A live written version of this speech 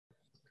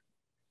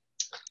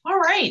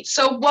right,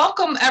 so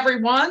welcome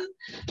everyone.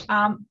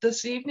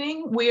 This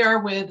evening we are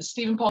with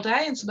Stephen Paul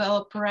Day and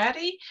Sibylle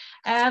Peretti,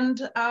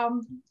 and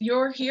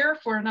you're here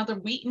for another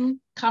Wheaton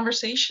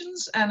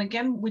Conversations. And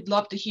again, we'd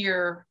love to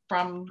hear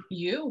from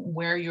you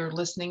where you're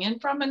listening in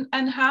from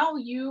and how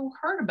you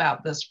heard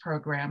about this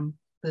program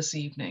this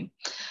evening.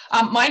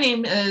 My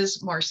name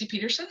is Marcy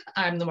Peterson.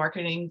 I'm the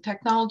Marketing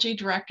Technology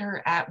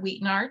Director at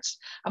WheatonArts.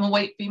 I'm a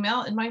white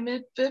female in my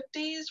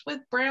mid-50s with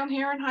brown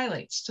hair and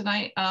highlights.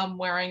 Tonight, I'm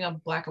wearing a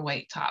black and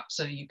white top,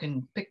 so you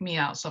can pick me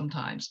out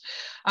sometimes.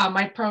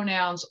 My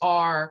pronouns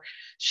are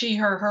she,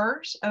 her,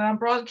 hers, and I'm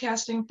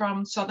broadcasting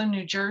from southern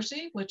New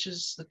Jersey, which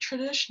is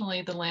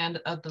traditionally the land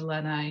of the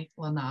Lenape.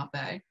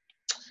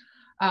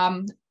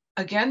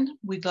 Again,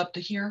 we'd love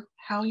to hear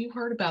how you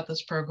heard about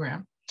this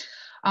program.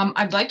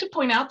 I'd like to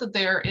point out that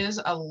there is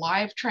a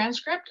live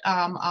transcript.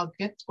 I'll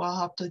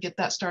have to get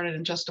that started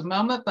in just a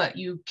moment, but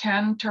you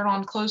can turn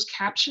on closed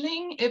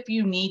captioning if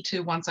you need to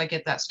once I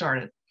get that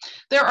started.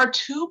 There are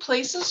two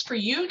places for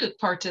you to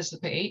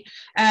participate,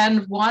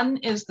 and one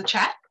is the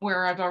chat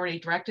where I've already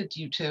directed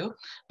you to.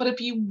 But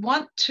if you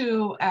want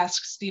to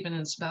ask Stephen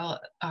and Sibylle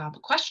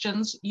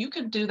questions, you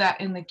can do that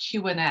in the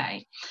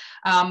Q&A.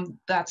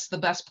 That's the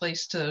best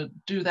place to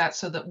do that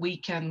so that we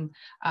can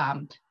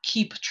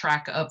keep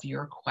track of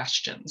your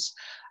questions.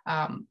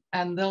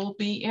 And they'll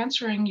be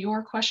answering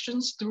your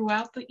questions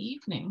throughout the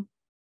evening.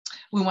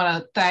 We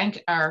want to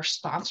thank our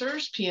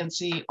sponsors,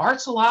 PNC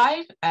Arts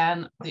Alive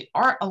and the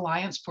Art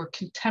Alliance for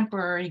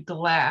Contemporary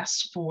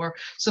Glass, for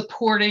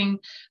supporting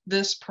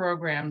this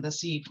program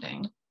this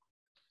evening.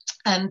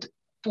 And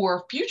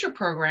for future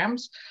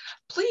programs,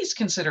 please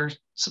consider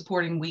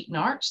supporting Wheaton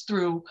Arts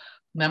through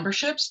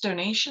memberships,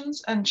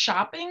 donations, and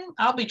shopping.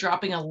 I'll be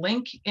dropping a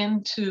link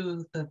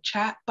into the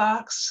chat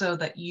box so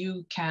that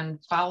you can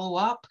follow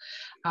up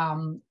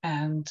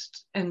and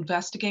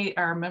investigate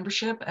our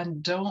membership.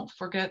 And don't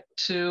forget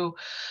to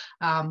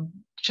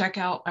check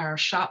out our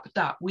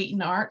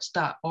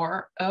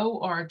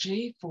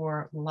shop.wheatonarts.org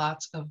for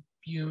lots of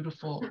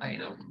beautiful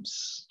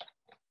items.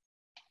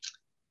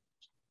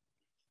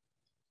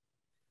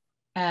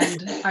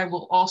 And I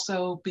will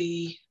also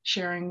be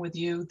sharing with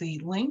you the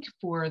link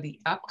for the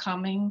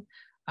upcoming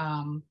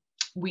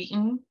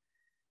Wheaton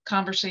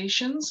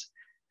Conversations.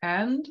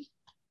 And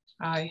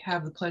I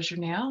have the pleasure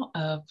now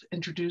of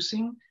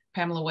introducing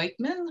Pamela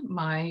Wakeman,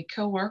 my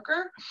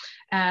coworker,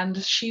 and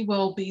she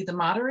will be the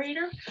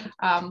moderator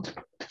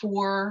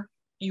for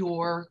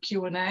your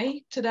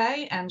Q&A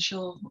today, and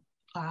she'll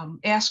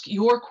ask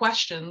your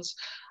questions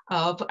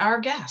of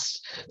our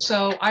guests.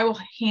 So I will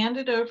hand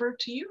it over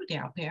to you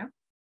now, Pam.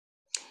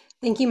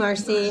 Thank you,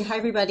 Marcy. Hi,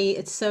 everybody.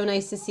 It's so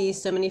nice to see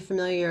so many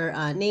familiar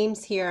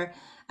names here.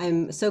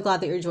 I'm so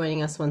glad that you're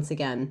joining us once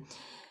again.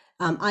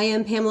 I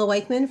am Pamela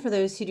Wakeman. For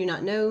those who do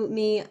not know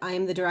me, I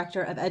am the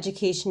Director of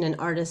Education and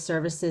Artist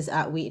Services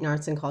at Wheaton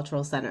Arts and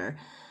Cultural Center.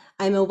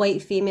 I'm a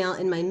white female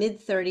in my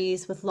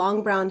mid-30s with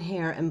long brown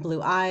hair and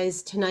blue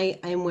eyes.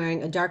 Tonight, I am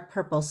wearing a dark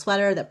purple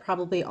sweater that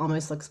probably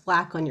almost looks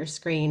black on your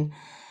screen.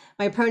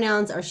 My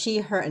pronouns are she,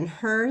 her, and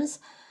hers.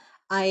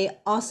 I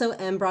also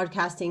am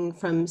broadcasting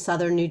from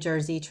southern New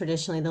Jersey,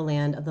 traditionally the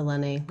land of the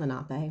Lenape.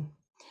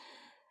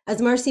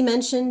 As Marcy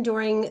mentioned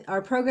during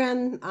our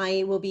program,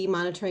 I will be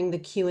monitoring the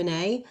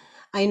Q&A.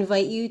 I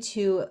invite you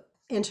to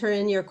enter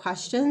in your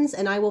questions,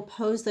 and I will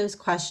pose those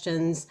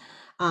questions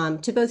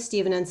to both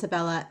Stephen and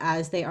Sibylle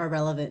as they are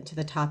relevant to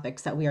the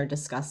topics that we are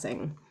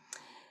discussing.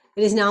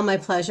 It is now my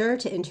pleasure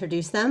to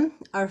introduce them.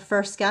 Our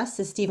first guest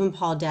is Stephen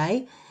Paul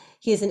Day.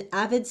 He is an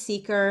avid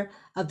seeker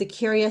of the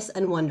curious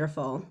and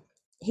wonderful.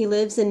 He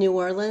lives in New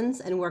Orleans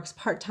and works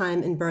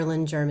part-time in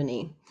Berlin,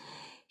 Germany.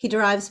 He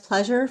derives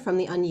pleasure from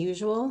the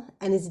unusual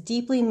and is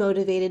deeply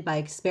motivated by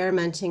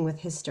experimenting with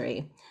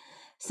history.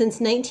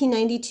 Since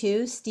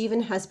 1992,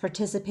 Stephen has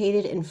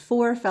participated in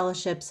 4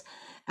 fellowships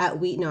at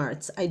Wheaton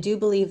Arts. I do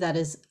believe that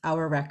is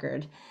our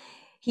record.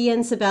 He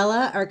and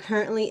Sibylle are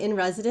currently in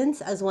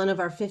residence as one of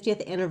our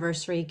 50th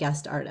anniversary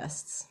guest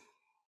artists.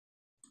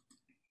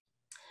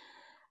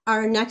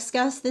 Our next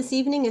guest this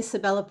evening is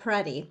Sibylle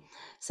Peretti.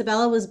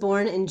 Sibylle was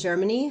born in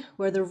Germany,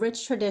 where the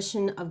rich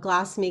tradition of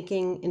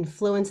glassmaking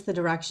influenced the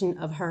direction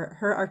of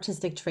her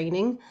artistic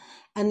training,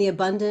 and the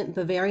abundant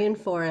Bavarian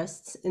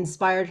forests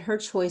inspired her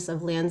choice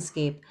of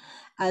landscape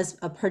as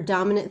a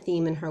predominant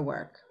theme in her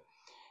work.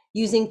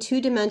 Using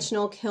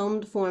 2-dimensional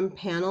kiln-formed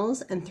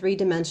panels and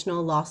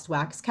 3-dimensional lost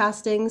wax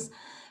castings,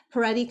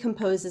 Peretti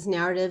composes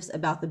narratives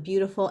about the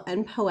beautiful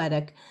and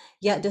poetic,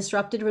 yet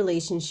disrupted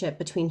relationship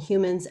between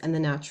humans and the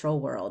natural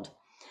world.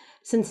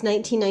 Since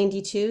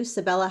 1992,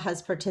 Sibylle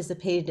has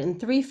participated in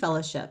 3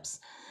 fellowships.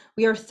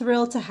 We are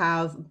thrilled to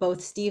have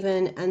both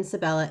Stephen and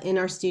Sibylle in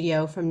our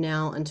studio from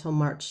now until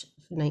March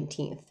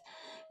 19th.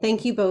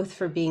 Thank you both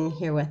for being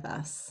here with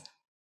us.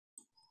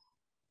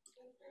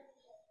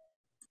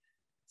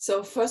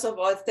 So first of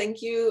all,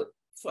 thank you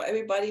for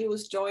everybody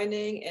who's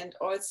joining, and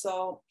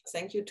also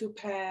thank you to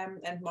Pam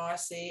and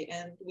Marcy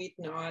and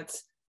Wheaton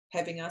Arts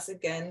having us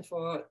again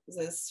for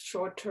this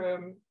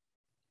short-term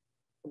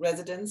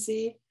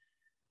residency.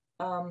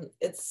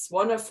 It's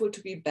wonderful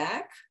to be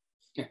back.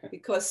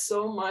 because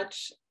so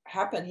much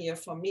happened here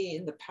for me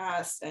in the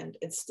past, and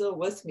it's still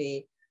with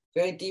me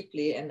very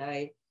deeply. And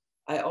I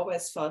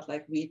always felt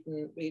like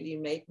Wheaton really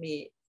made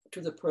me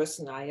to the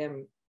person I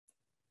am.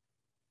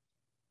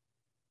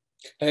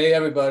 Hey,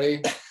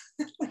 everybody.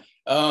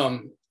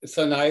 It's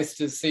so nice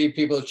to see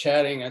people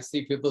chatting. I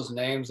see people's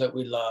names that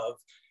we love.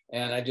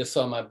 And I just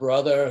saw my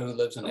brother who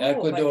lives in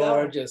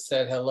Ecuador, just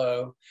said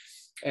hello.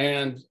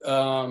 And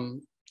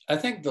I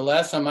think the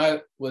last time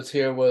I was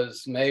here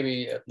was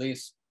maybe at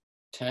least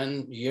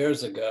 10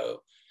 years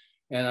ago.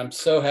 And I'm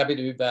so happy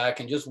to be back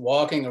and just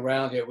walking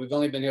around here. We've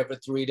only been here for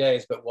 3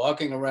 days, but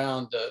walking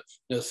around the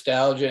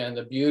nostalgia and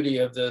the beauty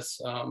of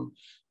this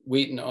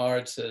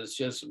WheatonArts has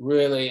just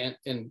really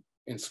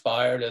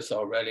inspired us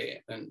already.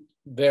 And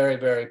very,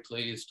 very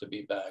pleased to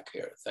be back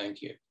here.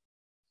 Thank you.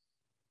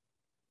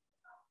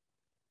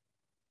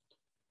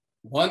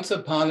 Once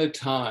upon a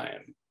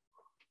time,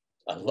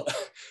 a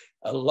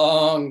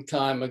long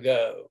time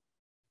ago,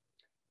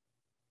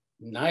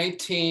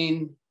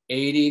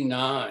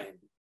 1989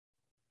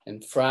 in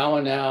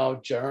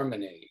Frauenau,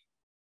 Germany,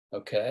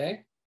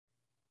 okay?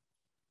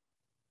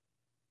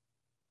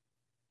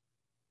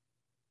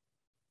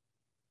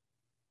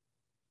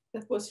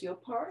 That was your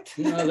part?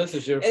 No, this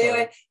is your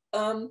anyway,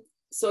 part.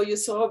 So you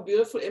saw a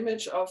beautiful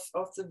image of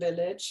the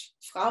village,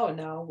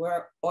 Frauenau,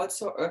 where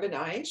also Irvin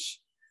Eich,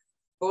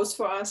 both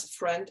for us,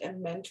 friend and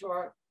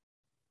mentor,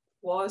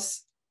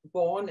 was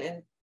born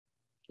and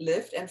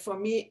lived. And for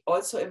me,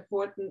 also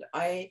important,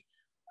 I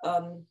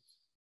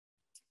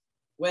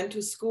went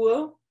to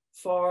school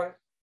for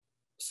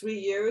 3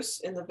 years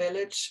in the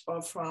village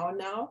of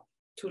Frauenau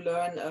to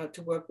learn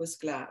to work with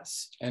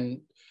glass.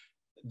 And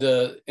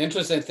the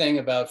interesting thing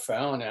about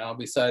Frauenau,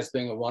 besides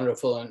being a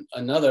wonderful and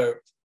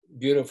another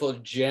beautiful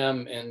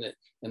gem in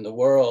the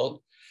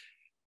world,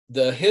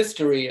 the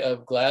history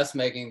of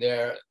glassmaking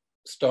there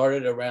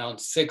started around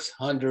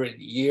 600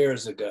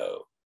 years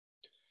ago.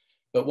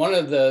 But one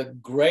of the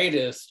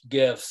greatest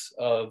gifts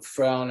of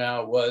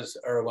Frauenau was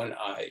Irvin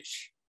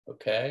Eich,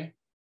 okay?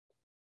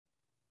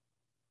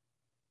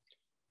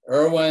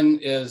 Irvin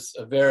is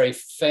a very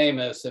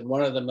famous and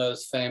one of the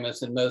most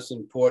famous and most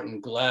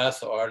important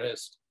glass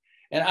artists.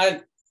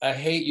 And I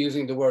hate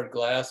using the word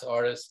glass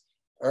artist.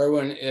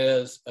 Irvin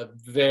is a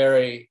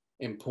very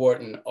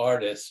important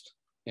artist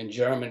in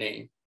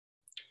Germany.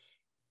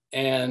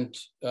 And,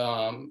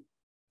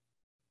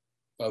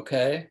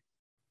 okay.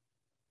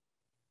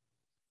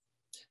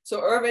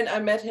 So Irvin, I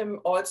met him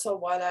also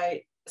while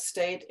I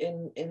stayed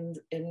in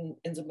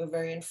the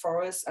Bavarian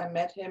forest. I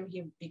met him,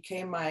 he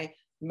became my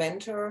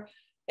mentor,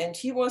 and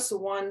he was the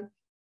one,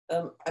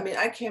 I mean,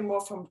 I came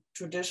more from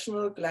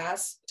traditional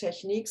glass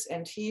techniques,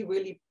 and he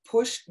really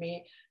pushed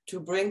me to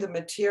bring the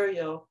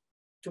material,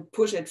 to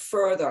push it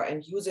further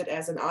and use it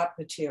as an art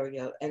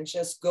material and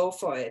just go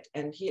for it.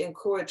 And he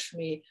encouraged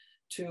me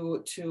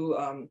to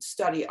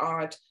study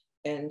art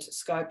and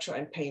sculpture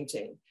and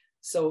painting.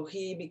 So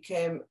he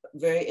became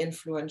very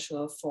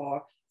influential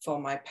for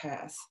my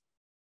path.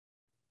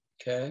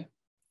 Okay.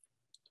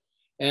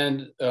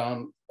 And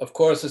of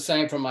course, the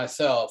same for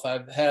myself.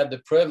 I've had the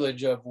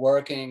privilege of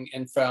working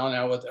in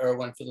Frauenau with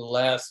Irvin for the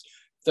last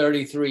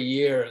 33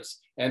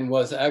 years and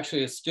was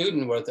actually a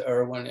student with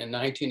Irvin in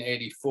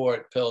 1984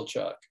 at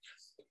Pilchuck.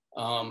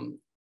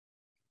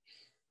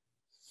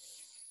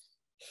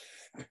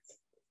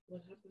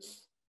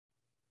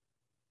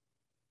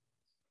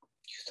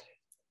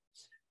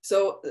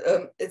 So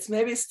it's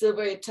maybe still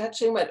very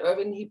touching, but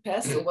Irvin, he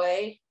passed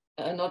away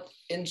not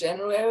in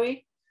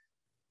January.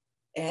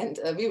 And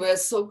we were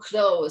so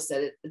close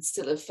that it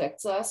still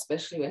affects us,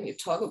 especially when you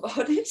talk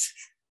about it.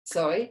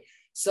 Sorry.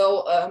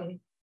 So,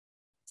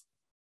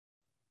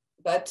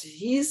 but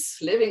he's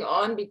living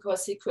on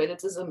because he created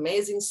this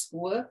amazing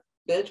school,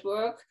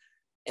 Bildwerk,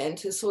 and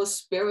his whole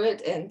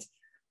spirit and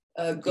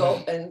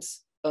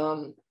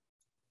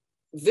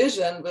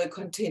vision will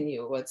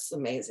continue. What's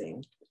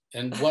amazing.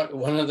 And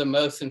one of the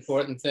most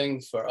important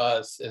things for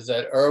us is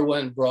that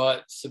Irvin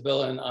brought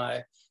Sibylle and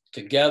I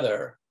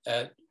together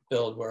at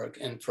Bildwerk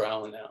in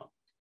Frauenau.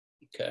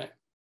 Okay.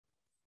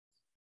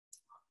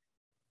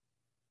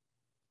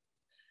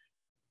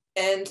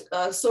 And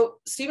so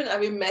Steve and I,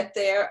 we met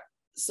there.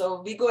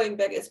 So we going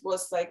back, it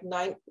was like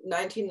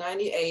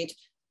 1998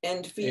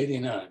 and we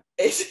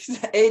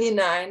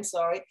 89,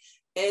 sorry.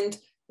 And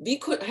we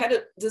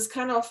had this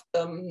kind of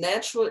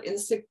natural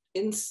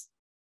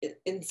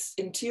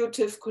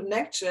intuitive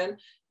connection,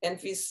 and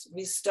we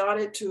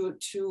started to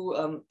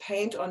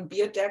paint on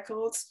beer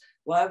decals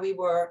while we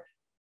were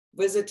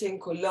visiting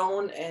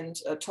Cologne and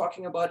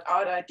talking about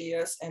art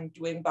ideas and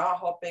doing bar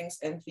hoppings,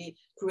 and we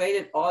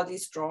created all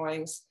these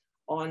drawings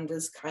on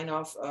this kind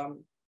of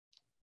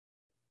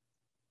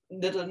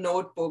little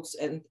notebooks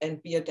and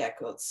beer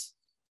decals.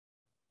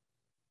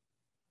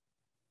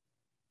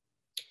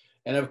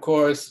 And of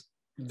course,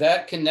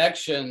 that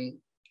connection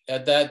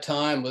at that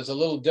time was a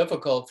little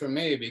difficult for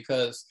me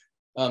because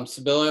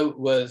Sibylle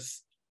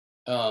was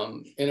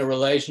in a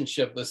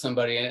relationship with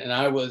somebody and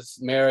I was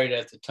married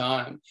at the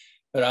time,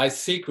 but I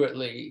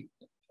secretly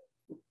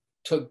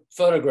took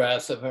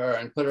photographs of her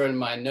and put her in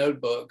my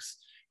notebooks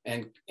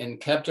and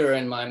kept her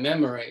in my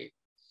memory.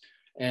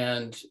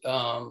 And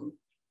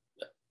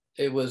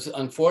it was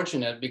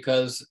unfortunate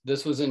because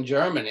this was in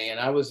Germany and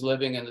I was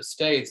living in the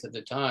States at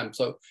the time.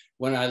 So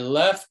when I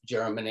left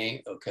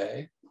Germany,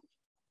 okay.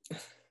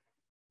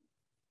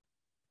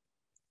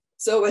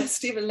 So when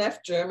Stephen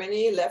left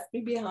Germany, left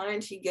me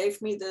behind, he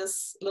gave me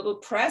this little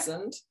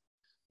present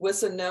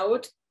with a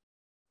note: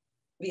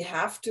 we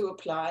have to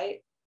apply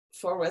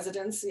for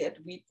residency at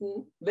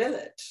Wheaton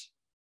Village.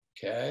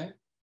 Okay.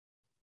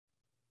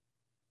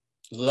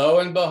 Lo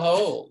and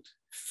behold,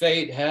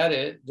 fate had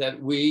it that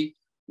we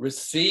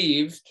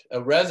received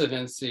a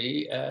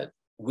residency at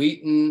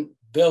Wheaton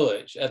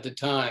Village at the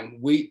time,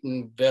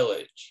 Wheaton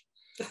Village.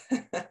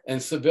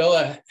 And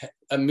Sibylle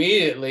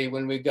immediately,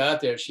 when we got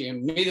there, she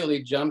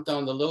immediately jumped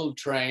on the little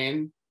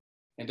train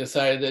and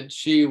decided that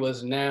she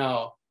was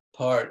now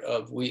part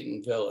of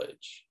Wheaton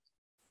Village.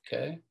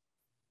 Okay.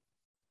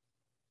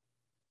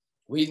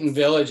 Wheaton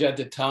Village at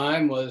the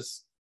time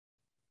was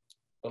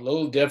a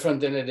little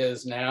different than it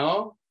is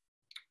now.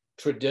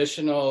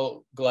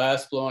 Traditional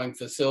glass blowing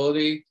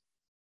facility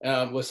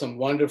with some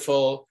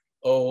wonderful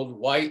old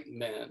white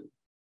men.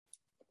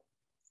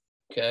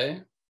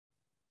 Okay.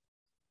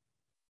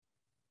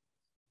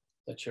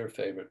 That's your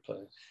favorite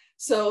place.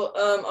 So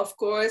of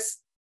course,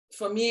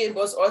 for me, it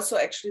was also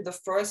actually the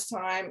first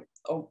time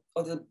or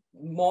the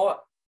more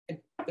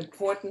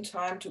important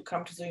time to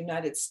come to the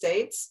United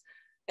States.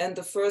 And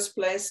the first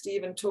place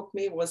Stephen took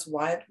me was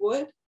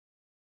Wildwood,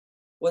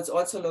 was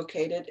also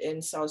located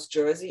in South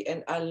Jersey.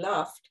 And I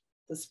loved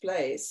this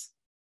place.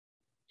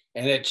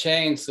 And it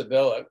changed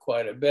Sibylle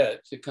quite a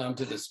bit to come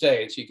to the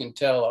States. You can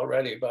tell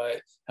already by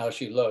how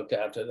she looked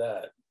after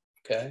that,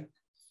 okay?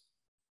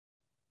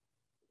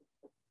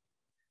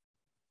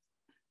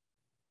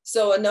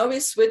 So now we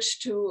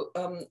switched to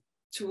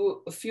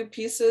a few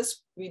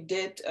pieces we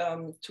did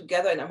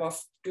together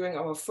during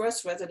our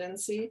first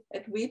residency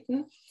at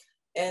Wheaton.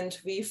 And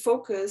we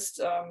focused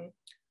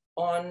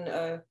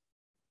on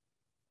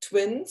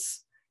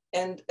twins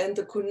and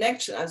the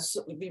connection. As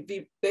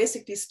we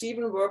basically,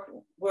 Stephen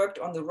worked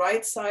on the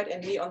right side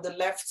and me on the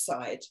left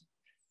side.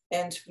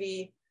 And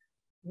we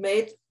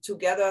made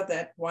together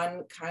that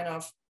one kind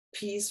of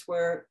piece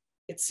where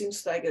it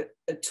seems like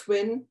a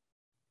twin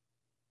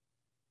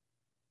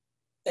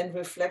and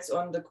reflects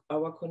on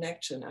our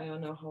connection. I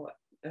don't know how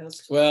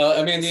else. Well,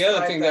 I mean, the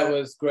other thing that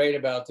was great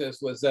about this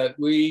was that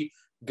we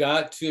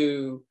got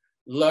to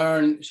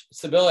learn.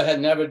 Sibylle had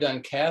never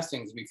done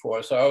castings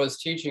before, so I was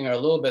teaching her a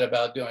little bit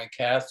about doing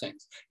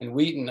castings. And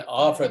Wheaton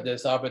offered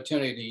this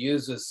opportunity to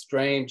use this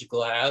strange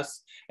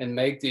glass and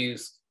make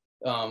these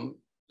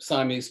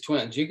Siamese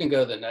twins. You can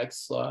go to the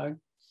next slide.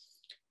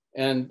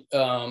 And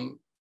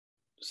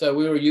so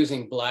we were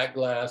using black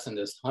glass and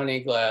this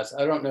honey glass.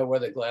 I don't know where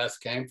the glass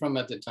came from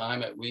at the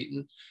time at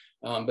Wheaton,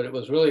 but it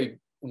was really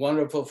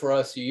wonderful for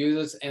us to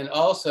use this, and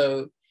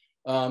also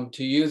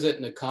to use it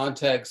in the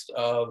context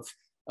of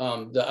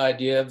the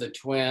idea of the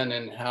twin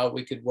and how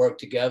we could work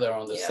together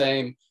on the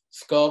same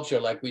sculpture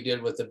like we did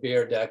with the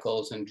beer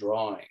decals and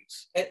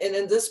drawings. And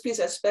in this piece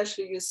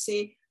especially, you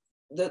see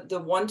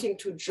the wanting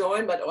to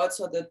join, but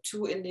also the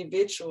two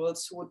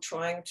individuals who are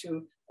trying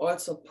to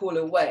also pull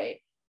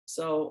away.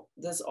 So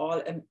this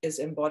all is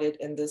embodied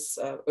in this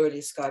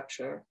early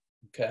sculpture.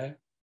 Okay.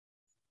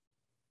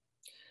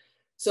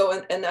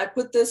 So, and I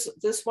put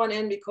this one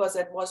in because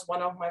it was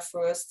one of my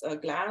first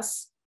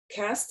glass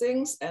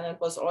castings, and it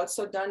was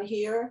also done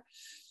here.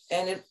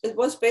 And it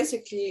was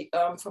basically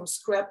from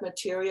scrap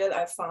material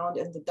I found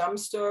in the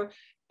dumpster.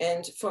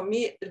 And for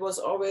me, it was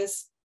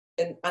always,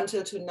 and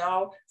until to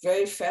now,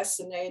 very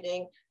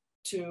fascinating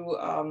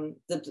to,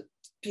 the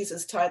piece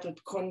is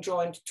titled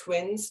Conjoined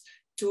Twins,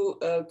 to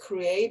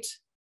create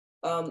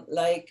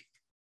like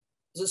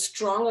the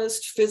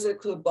strongest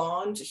physical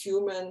bond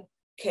human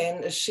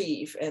can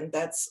achieve. And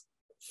that's,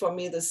 for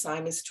me, the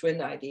Siamese twin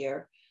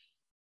idea.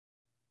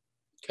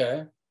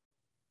 Okay.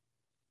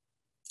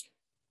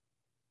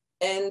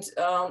 And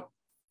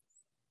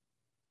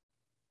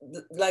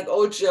like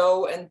old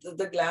Joe and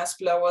the glass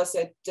blowers,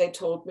 they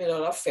told me a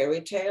lot of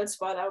fairy tales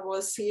while I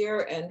was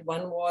here. And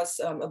one was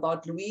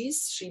about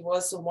Louise. She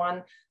was the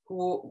one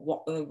who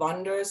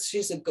wanders.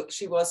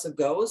 She was a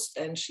ghost,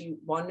 and she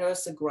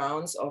wanders the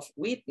grounds of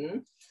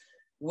Wheaton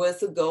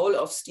with the goal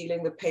of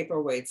stealing the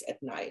paperweights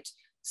at night.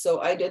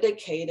 So I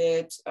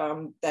dedicated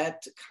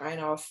that kind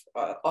of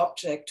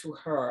object to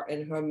her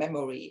in her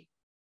memory,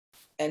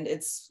 and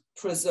it's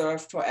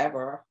preserved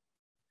forever.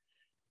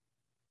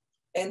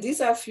 And these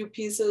are a few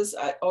pieces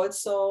I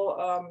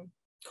also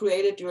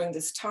created during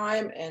this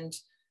time. And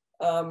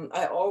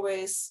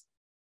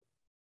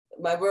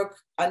my work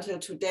until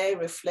today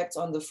reflects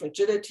on the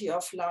fragility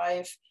of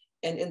life.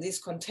 And in these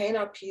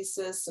container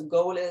pieces, the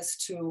goal is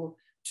to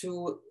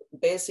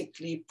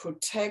basically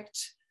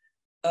protect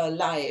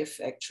life,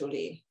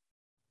 actually.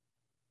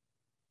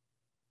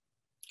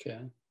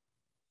 Okay.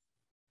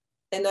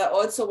 And I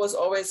also was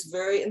always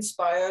very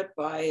inspired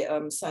by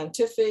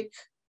scientific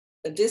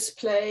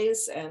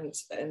displays and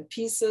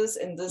pieces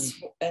in this.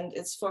 And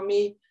it's for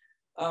me,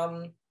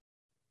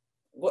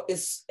 what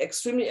is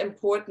extremely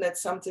important that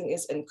something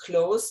is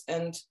enclosed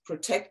and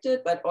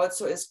protected, but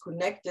also is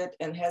connected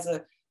and has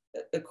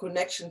a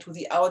connection to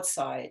the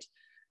outside,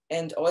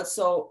 and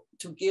also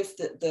to give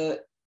the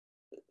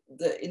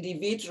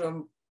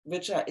individuum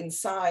which are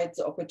inside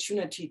the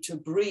opportunity to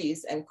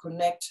breathe and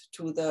connect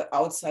to the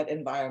outside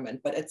environment,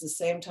 but at the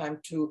same time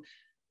to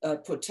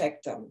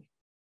protect them.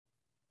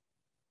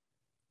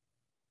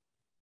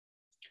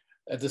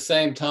 At the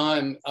same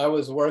time, I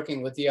was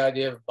working with the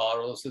idea of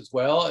bottles as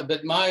well,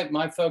 but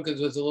my focus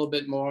was a little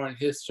bit more on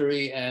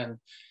history and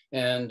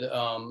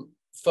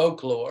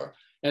folklore.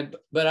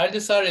 But I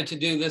decided to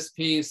do this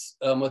piece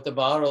with the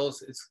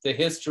bottles. It's the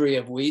history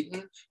of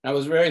Wheaton. I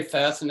was very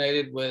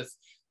fascinated with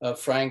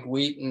Frank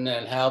Wheaton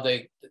and how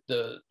the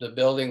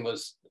building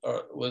was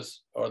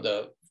or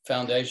the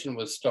foundation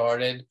was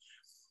started.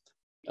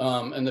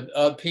 And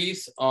the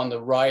piece on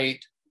the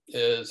right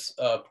is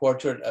a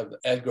portrait of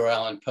Edgar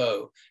Allan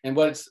Poe. And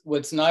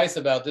what's nice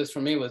about this for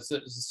me was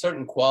there's a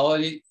certain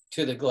quality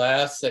to the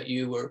glass that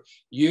you were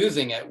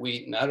using at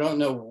Wheaton. I don't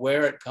know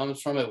where it comes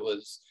from. It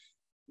was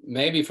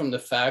maybe from the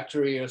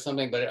factory or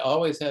something, but it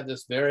always had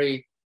this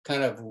very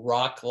kind of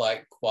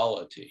rock-like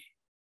quality.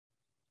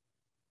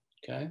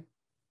 Okay.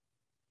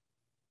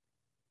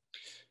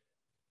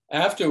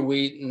 After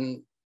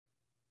Wheaton,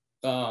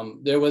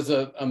 there was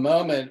a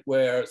moment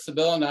where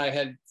Sibylle and I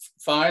had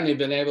finally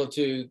been able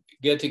to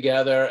get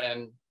together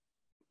and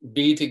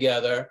be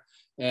together.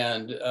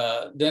 And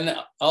then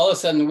all of a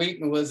sudden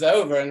Wheaton was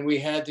over and we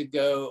had to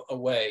go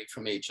away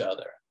from each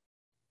other.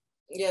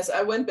 Yes,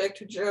 I went back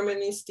to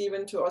Germany,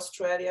 Stephen to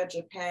Australia,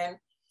 Japan.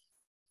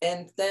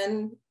 And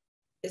then,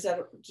 is that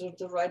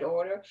the right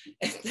order?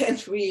 And then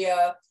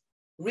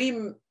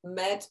we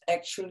met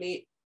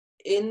actually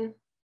in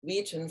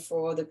Wheaton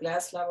for the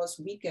Glass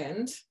Lovers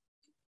Weekend.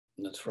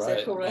 That's right.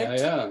 Is that correct?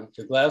 Yeah.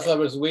 The Glass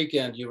Lovers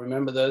Weekend. You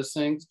remember those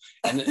things?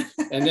 And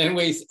then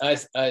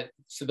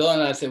Sibylle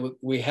and I said,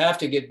 we have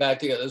to get back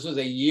together. This was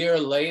a year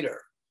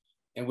later,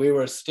 and we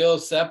were still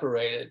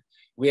separated.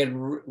 We had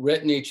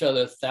written each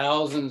other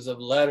thousands of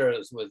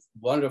letters with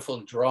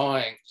wonderful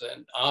drawings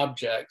and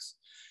objects.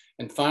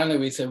 And finally,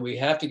 we said, we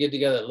have to get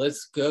together.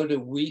 Let's go to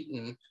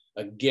Wheaton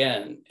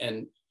again.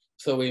 And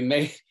so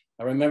I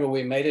remember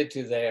we made it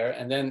to there,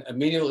 and then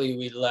immediately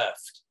we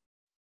left.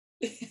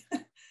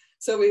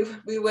 So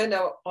we went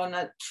out on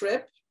a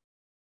trip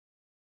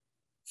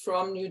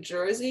from New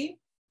Jersey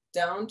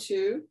down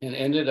to... And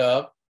ended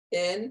up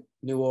in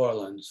New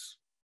Orleans.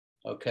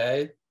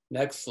 Okay,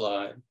 next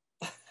slide.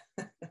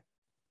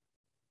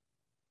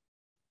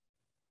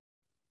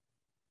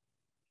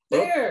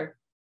 There.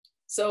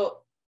 So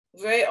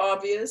very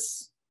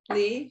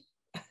obviously,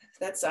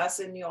 that's us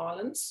in New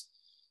Orleans.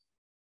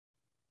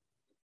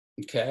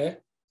 Okay.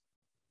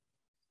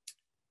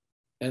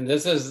 And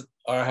this is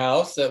our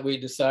house that we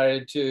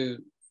decided to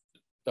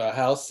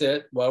house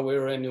sit while we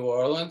were in New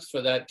Orleans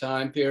for that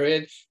time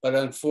period. But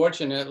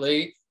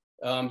unfortunately,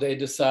 they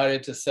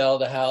decided to sell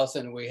the house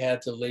and we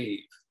had to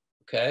leave.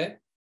 Okay.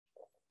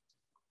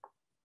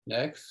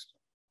 Next.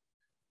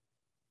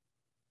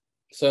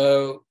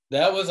 So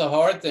that was a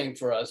hard thing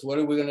for us. What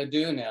are we going to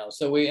do now?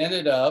 So we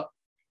ended up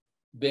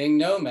being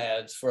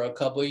nomads for a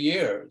couple of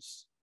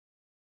years.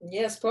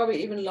 Yes,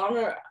 probably even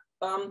longer.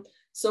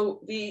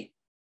 So we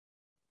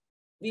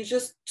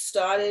just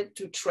started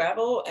to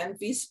travel, and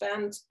we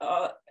spent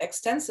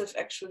extensive,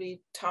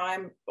 actually,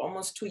 time,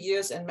 almost 2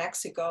 years in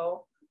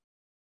Mexico.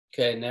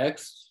 Okay,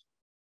 next.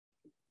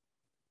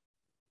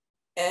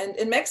 And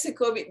in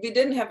Mexico, we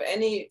didn't have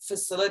any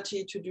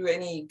facility to do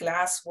any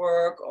glass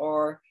work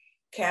or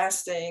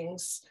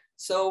castings.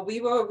 So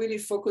we were really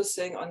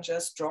focusing on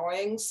just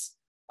drawings.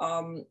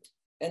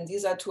 And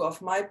these are two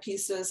of my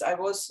pieces. I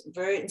was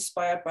very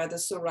inspired by the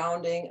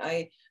surrounding.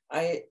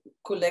 I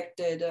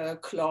collected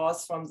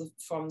cloth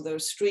from the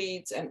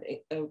streets and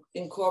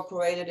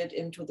incorporated it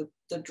into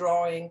the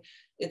drawing.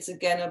 It's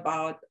again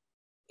about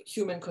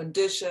human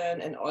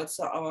condition and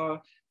also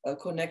our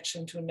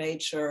connection to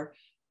nature,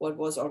 what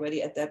was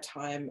already at that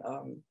time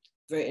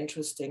very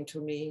interesting to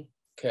me.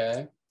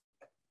 Okay.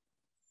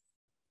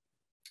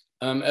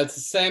 At the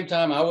same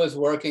time, I was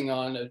working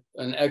on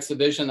an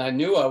exhibition I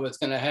knew I was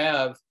going to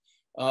have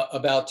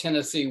about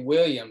Tennessee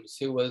Williams,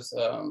 who was,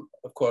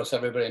 of course,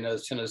 everybody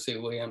knows Tennessee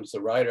Williams,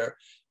 the writer,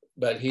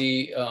 but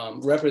he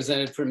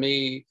represented for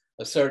me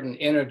a certain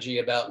energy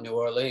about New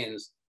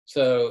Orleans.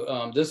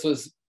 So this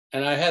was,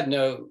 and I had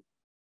no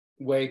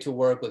way to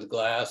work with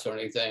glass or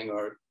anything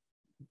or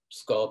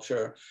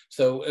sculpture.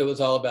 So it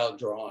was all about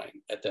drawing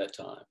at that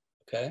time,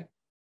 okay?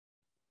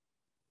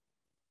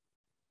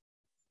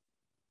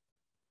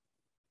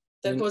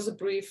 That was a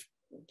brief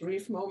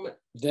moment.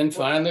 Then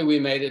finally we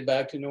made it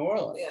back to New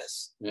Orleans.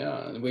 Yes.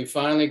 Yeah, and we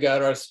finally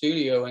got our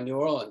studio in New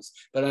Orleans.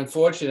 But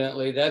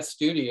unfortunately, that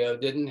studio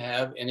didn't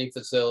have any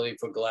facility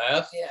for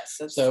glass.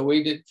 Yes. So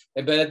we did,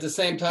 but at the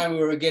same time, we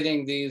were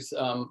getting these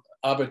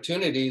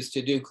opportunities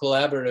to do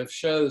collaborative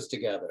shows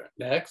together.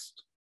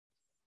 Next.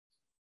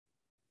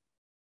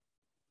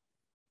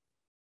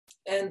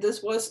 And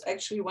this was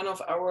actually one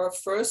of our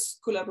first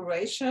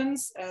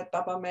collaborations at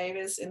Baba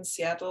Mavis in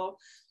Seattle,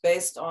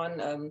 based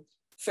on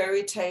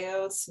fairy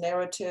tales,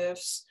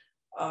 narratives.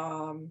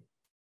 But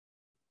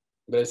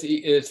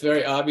it's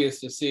very obvious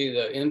to see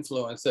the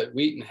influence that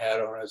Wheaton had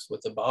on us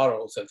with the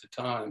bottles at the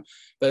time.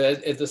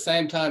 But at the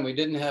same time, we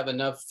didn't have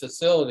enough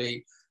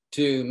facility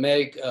to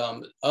make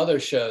other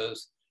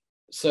shows.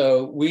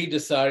 So we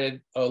decided,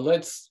 oh,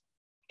 let's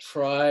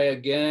try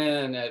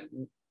again at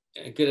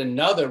get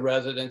another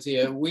residency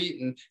at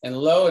Wheaton. And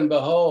lo and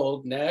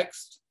behold,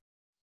 next,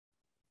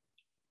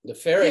 the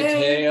fairy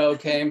tale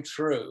came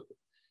true.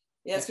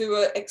 Yes, we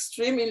were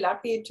extremely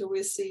lucky to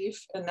receive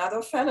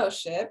another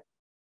fellowship.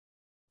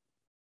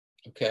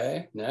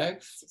 Okay,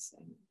 next.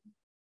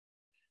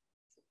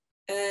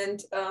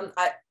 And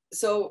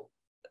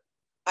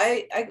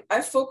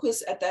I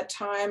focused at that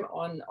time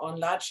on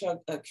larger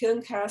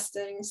kiln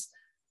castings.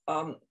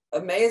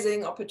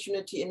 Amazing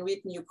opportunity in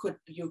Wheaton. You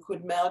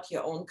could melt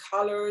your own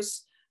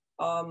colors,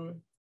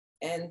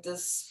 and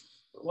this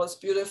was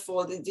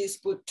beautiful. These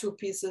two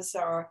pieces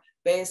are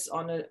based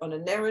on a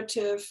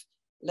narrative,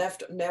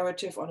 left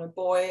narrative on a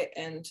boy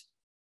and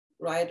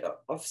right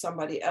of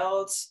somebody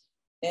else.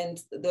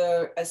 And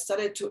I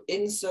started to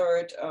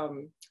insert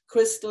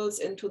crystals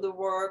into the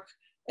work,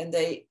 and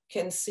they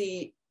can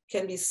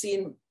be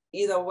seen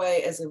either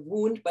way as a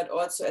wound, but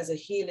also as a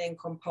healing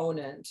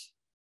component.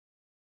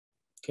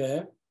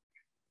 Okay.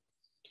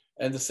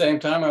 At the same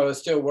time, I was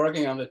still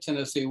working on the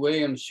Tennessee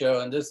Williams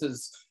show, and this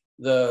is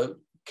the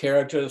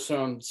characters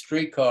from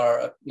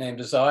Streetcar named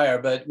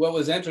Desire. But what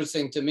was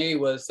interesting to me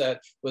was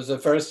that was the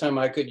first time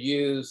I could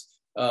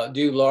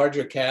do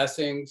larger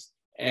castings,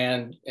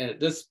 and at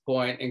this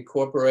point,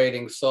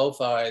 incorporating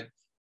sulfides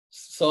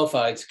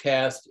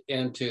cast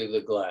into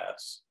the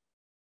glass.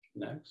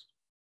 Next.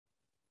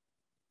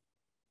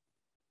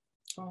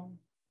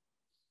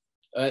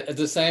 At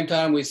the same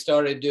time, we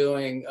started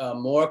doing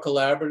more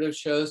collaborative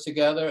shows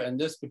together, and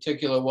this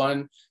particular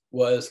one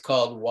was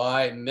called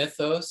Why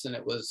Mythos, and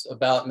it was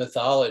about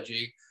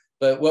mythology.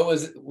 But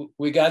what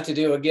we got to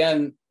do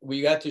again,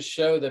 we got to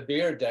show the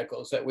beard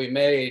decals that we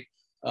made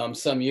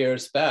some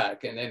years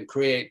back, and then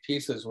create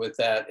pieces with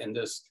that in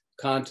this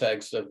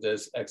context of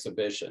this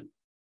exhibition.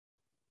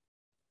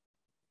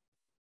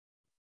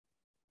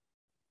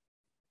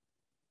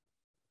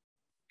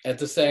 At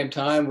the same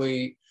time,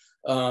 we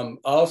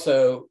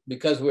also,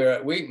 because we were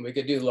at Wheaton, we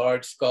could do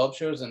large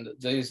sculptures, and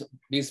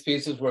these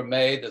pieces were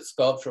made, the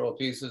sculptural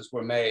pieces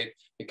were made,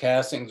 the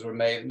castings were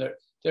made, and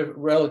they're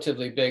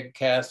relatively big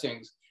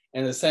castings.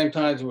 And at the same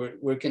time,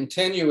 we're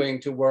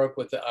continuing to work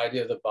with the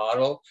idea of the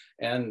bottle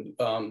and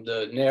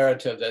the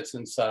narrative that's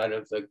inside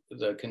of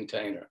the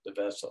container, the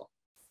vessel.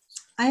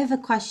 I have a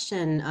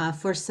question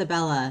for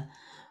Sibylle.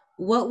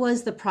 What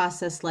was the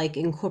process like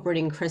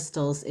incorporating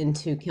crystals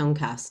into kiln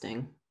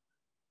casting?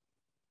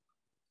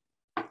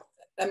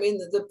 I mean,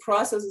 the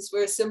process is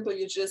very simple.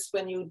 You just,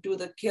 when you do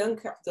the kiln,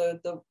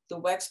 the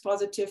wax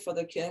positive for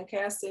the kiln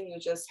casting, you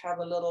just have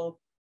a little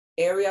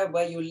area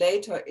where you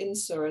later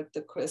insert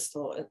the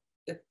crystal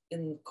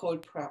in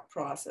cold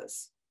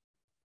process.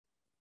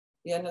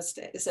 You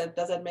understand?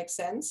 Does that make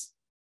sense?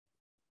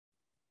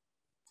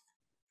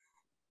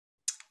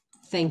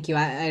 Thank you.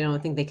 I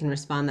don't think they can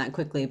respond that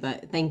quickly,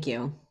 but thank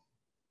you.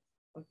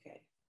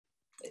 Okay.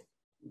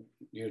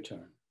 Your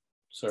turn.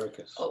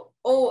 Circus.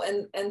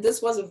 And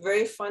this was a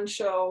very fun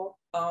show.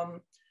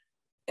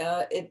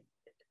 It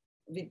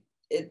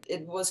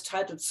was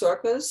titled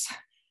Circus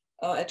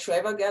at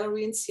Traver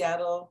Gallery in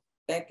Seattle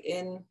back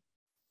in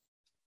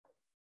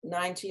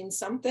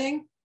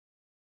 19-something,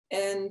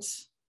 and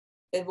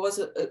it was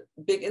a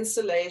big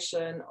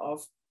installation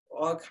of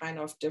all kind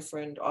of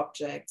different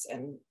objects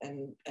and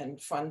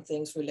fun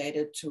things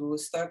related to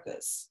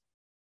circus.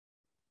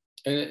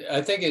 And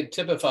I think it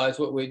typifies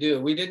what we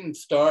do. We didn't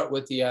start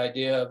with the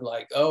idea of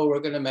like, oh, we're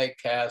going to make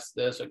cast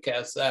this or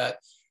cast that.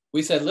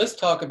 We said, let's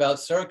talk about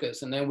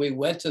circus. And then we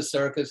went to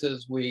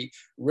circuses, we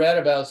read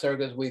about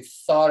circus, we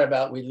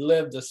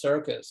lived the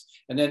circus.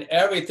 And then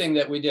everything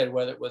that we did,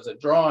 whether it was a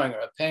drawing or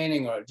a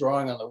painting or a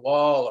drawing on the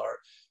wall or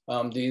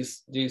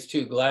these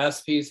two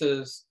glass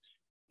pieces,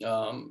 they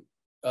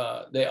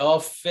all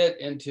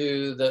fit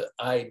into the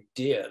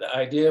idea. The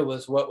idea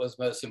was what was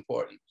most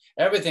important.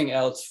 Everything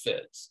else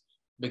fits.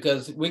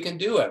 Because we can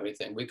do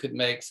everything. We could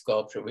make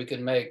sculpture, we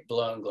can make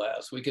blown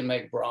glass, we can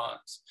make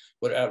bronze,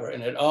 whatever.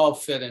 And it all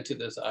fit into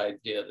this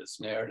idea, this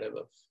narrative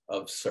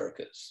of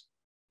circus.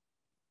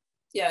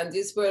 Yeah, and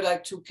these were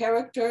like two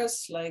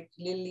characters, like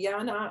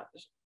Liliana,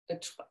 a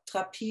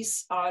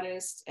trapeze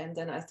artist, and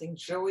then I think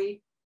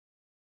Joey.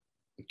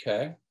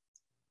 Okay.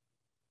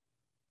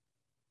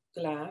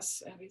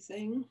 Glass,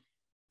 everything.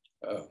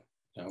 Oh,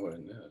 now what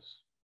is this?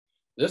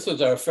 This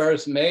was our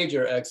first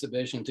major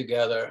exhibition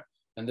together.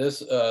 And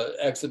this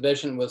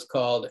exhibition was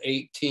called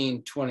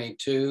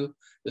 1822.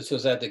 This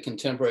was at the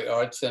Contemporary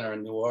Art Center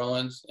in New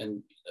Orleans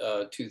in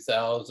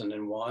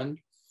 2001.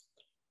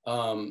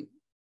 And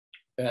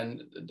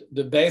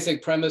the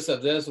basic premise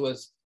of this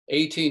was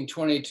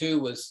 1822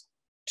 was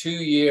 2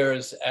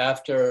 years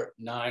after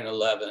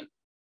 9/11.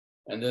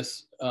 And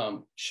this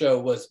show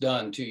was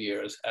done 2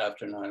 years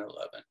after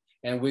 9/11.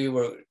 And we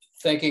were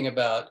thinking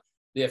about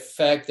the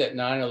effect that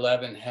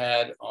 9/11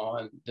 had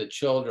on the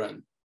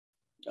children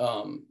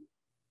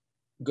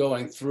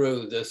going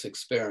through this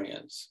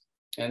experience.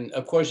 And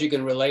of course, you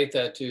can relate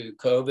that to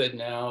COVID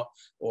now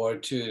or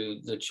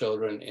to the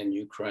children in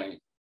Ukraine.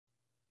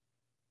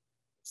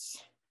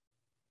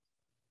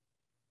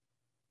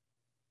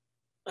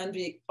 And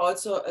we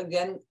also,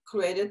 again,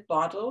 created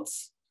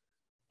bottles,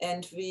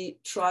 and we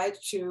tried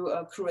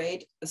to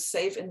create a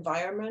safe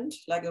environment,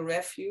 like a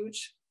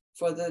refuge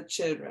for the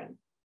children.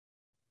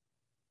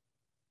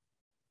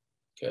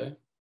 Okay.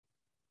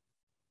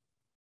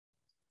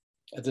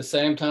 At the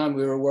same time,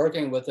 we were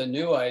working with a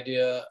new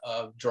idea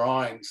of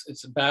drawings.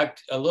 It's back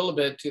a little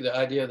bit to the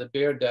idea of the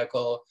beer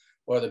decal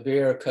or the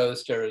beer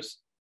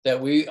coasters that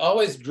we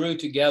always drew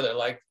together.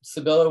 Like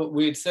Sibylle,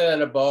 we'd sit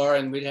at a bar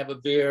and we'd have a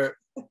beer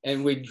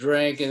and we'd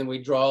drink and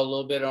we'd draw a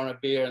little bit on a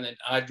beer, and then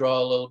I'd draw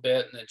a little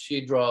bit, and then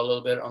she'd draw a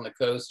little bit on the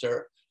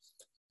coaster.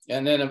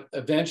 And then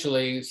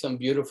eventually some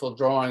beautiful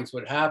drawings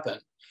would happen.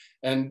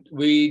 And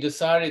we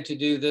decided to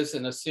do this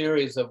in a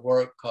series of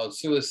work called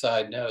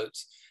Suicide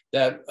Notes,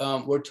 that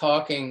we're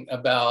talking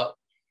about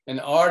an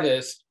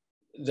artist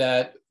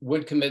that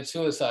would commit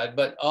suicide,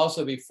 but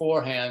also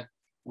beforehand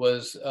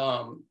was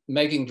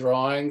making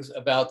drawings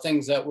about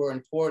things that were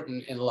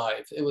important in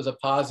life. It was a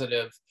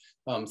positive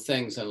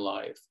things in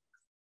life.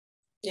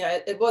 Yeah,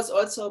 it was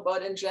also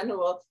about, in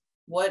general,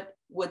 what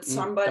would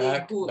somebody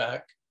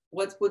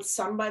what would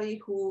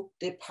somebody who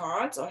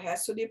departs or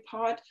has to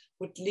depart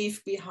would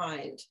leave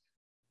behind.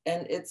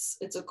 And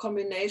it's a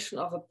combination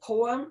of a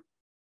poem,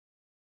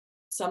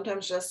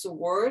 sometimes just a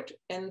word,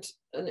 and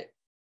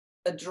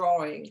a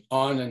drawing.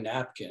 On a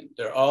napkin.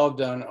 They're all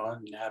done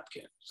on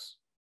napkins.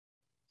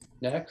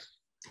 Next.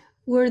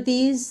 Were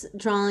these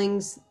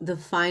drawings the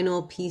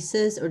final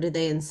pieces, or did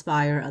they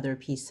inspire other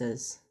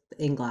pieces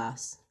in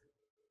glass?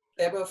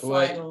 They were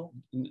final.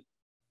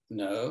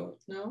 No.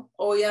 No?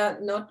 Oh yeah,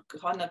 not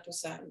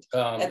 100%.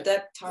 At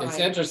that time. It's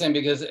interesting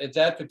because at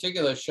that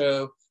particular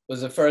show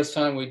was the first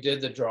time we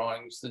did the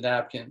drawings, the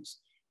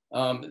napkins.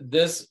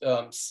 This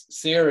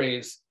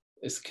series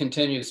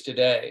continues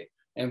today,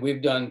 and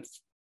we've done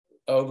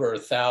over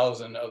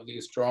 1,000 of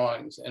these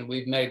drawings, and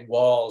we've made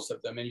walls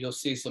of them, and you'll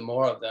see some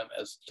more of them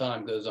as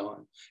time goes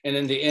on. And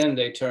in the end,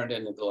 they turned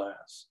into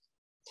glass.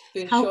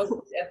 We showed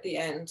it at the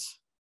end.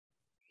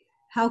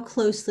 How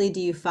closely do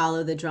you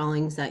follow the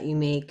drawings that you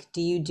make? Do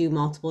you do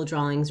multiple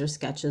drawings or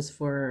sketches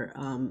for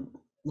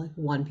like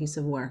one piece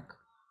of work?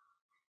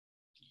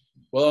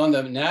 Well, on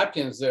the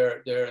napkins,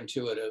 they're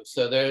intuitive,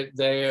 so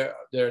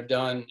they're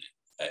done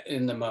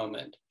in the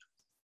moment.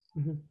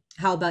 Mm-hmm.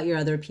 How about your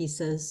other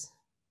pieces?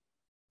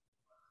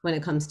 When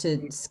it comes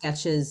to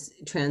sketches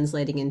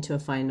translating into a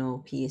final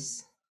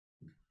piece?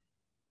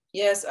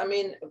 Yes, I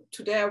mean,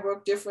 today I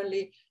work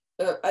differently.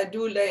 I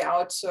do lay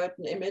out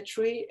certain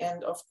imagery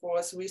and, of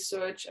course,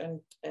 research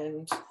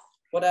and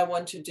what I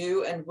want to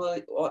do, and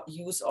will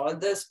use all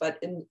this.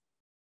 But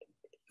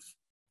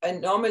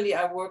normally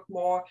I work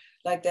more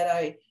like that.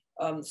 I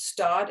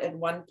start at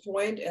one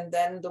point and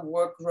then the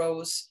work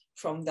grows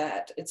from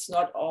that. It's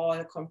not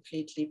all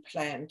completely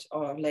planned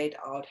or laid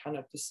out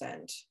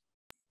 100%.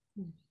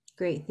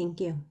 Great, thank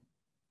you.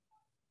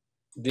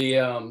 The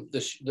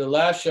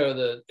last show,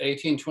 the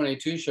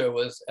 1822 show,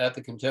 was at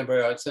the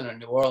Contemporary Art Center in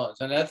New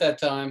Orleans. And at that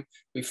time,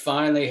 we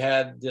finally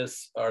had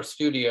our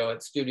studio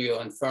at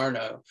Studio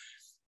Inferno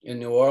in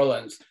New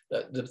Orleans.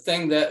 The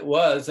thing that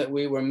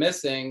we were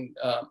missing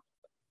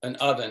an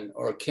oven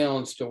or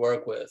kilns to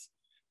work with.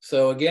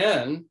 So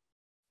again,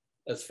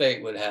 as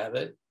fate would have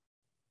it,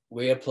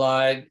 we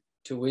applied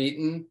to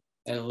Wheaton,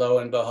 and lo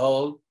and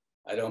behold,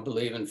 I don't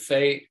believe in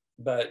fate,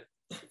 but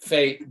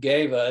fate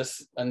gave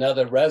us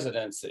another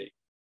residency.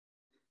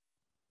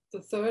 The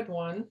third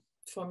one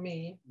for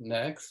me.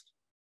 Next.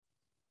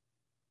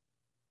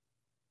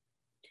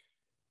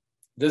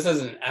 This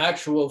is an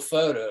actual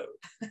photo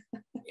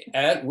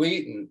at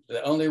Wheaton,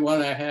 the only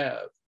one I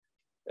have.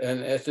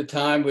 And at the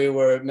time we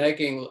were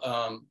making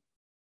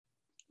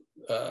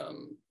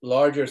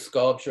larger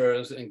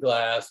sculptures in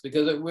glass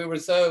because we were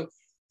so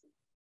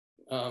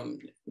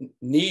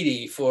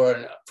needy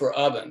for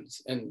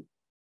ovens, and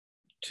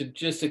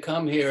to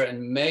come here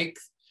and make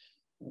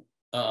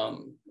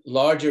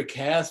larger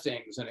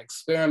castings and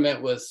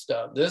experiment with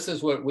stuff. This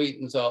is what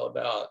Wheaton's all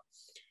about.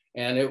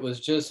 And it was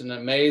just an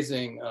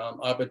amazing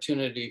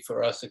opportunity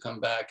for us to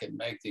come back and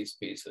make these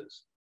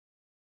pieces.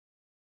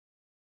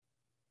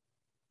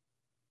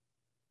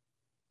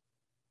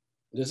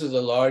 This is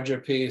a larger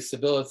piece.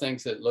 Sibylle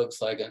thinks it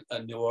looks like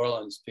a New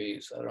Orleans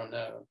piece. I don't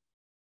know.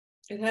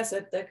 It has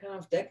that kind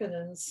of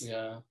decadence.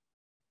 Yeah.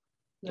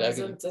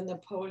 Decadence and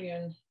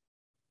Napoleon.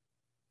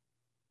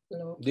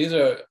 These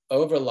are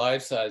over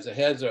life size. The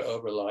heads are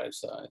over life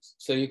size.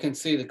 So you can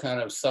see the kind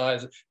of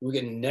size. We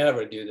could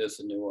never do this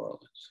in New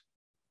Orleans.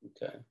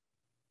 Okay.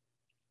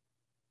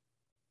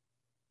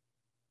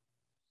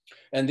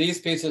 And these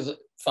pieces,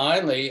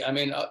 finally, I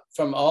mean,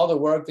 from all the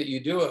work that you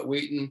do at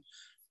Wheaton,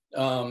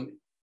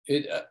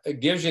 it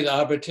gives you the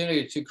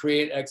opportunity to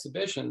create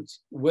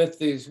exhibitions with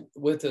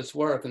this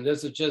work. And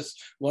this is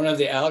just one of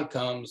the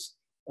outcomes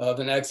of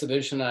an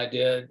exhibition I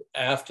did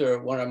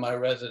after one of my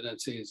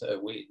residencies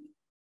at Wheaton.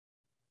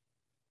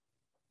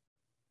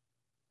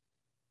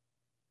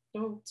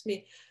 Oh, it's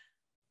me.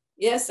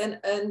 Yes, and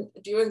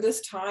during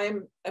this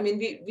time, I mean,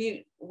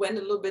 we went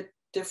a little bit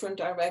different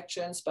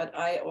directions, but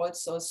I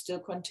also still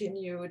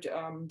continued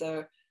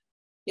the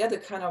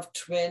kind of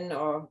twin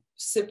or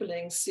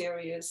sibling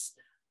series,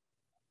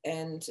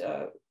 and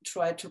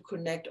try to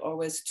connect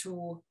always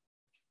two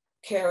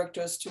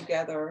characters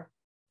together,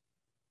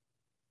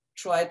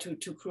 try to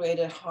create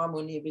a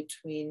harmony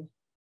between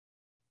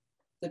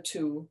the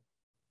two.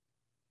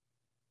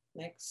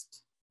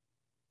 Next.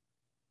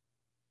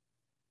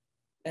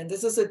 And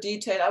this is a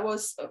detail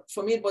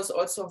for me, it was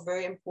also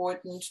very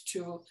important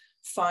to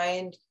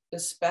find a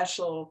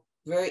special,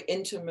 very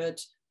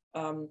intimate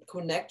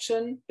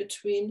connection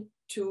between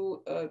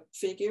two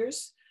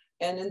figures.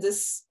 And in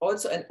this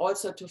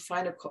also to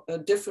find a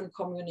different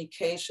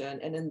communication.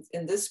 And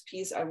in this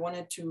piece, I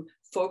wanted to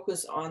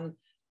focus on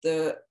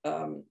the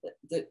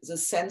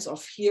sense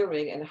of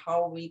hearing and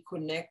how we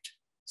connect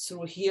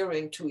through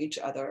hearing to each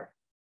other.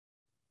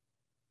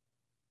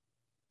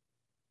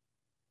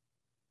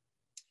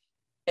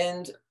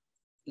 And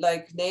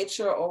like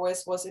nature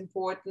always was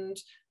important,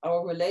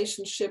 our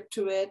relationship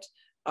to it,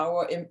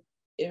 our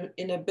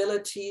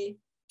inability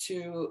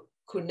to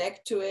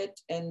connect to it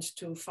and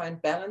to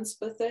find balance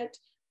with it,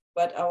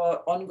 but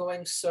our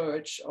ongoing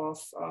search of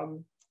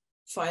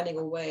finding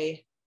a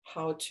way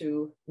how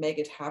to make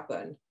it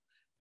happen.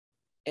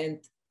 And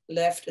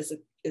left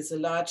is a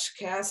large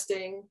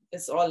casting,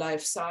 it's all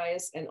life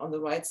size, and on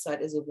the right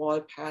side is a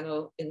wall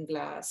panel in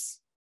glass.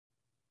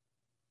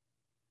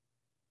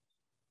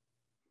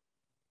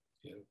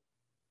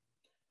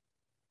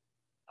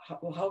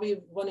 How we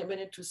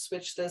wanted to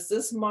switch this.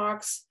 This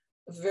marks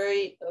a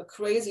very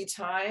crazy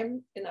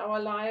time in our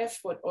life,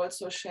 what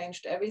also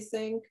changed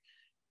everything.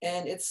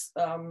 And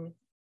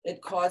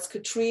it calls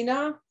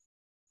Katrina,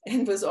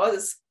 and with all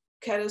this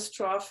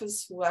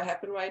catastrophes who are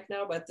happening right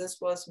now, but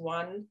this was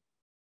one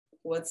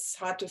what's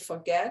hard to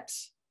forget,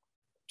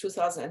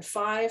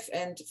 2005.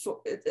 And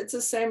it's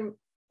the same,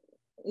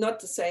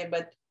 not the same,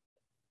 but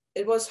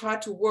it was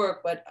hard to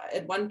work. But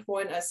at one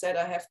point I said,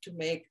 I have to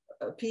make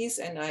a piece,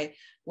 and I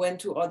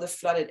went to all the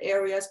flooded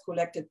areas,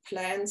 collected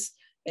plants,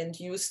 and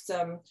used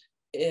them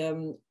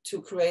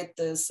to create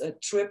this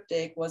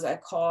triptych, what I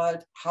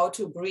called How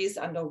to Breathe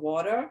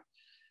Underwater.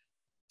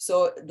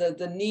 So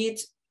the need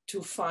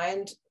to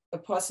find a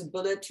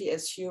possibility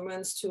as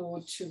humans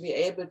to be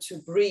able to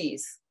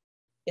breathe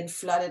in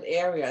flooded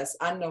areas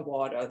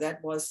underwater.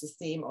 That was the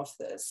theme of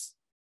this.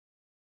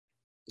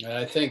 And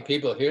I think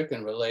people here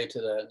can relate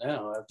to that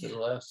now after the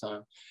last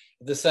time.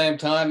 At the same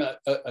time,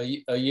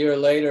 a year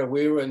later,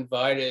 we were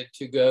invited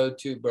to go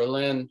to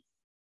Berlin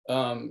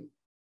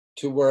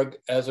to work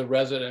as a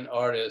resident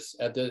artist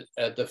at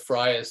the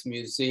Freies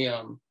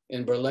Museum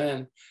in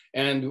Berlin.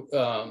 And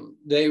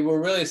they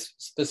were really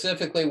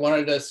specifically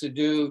wanted us to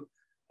do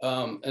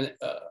an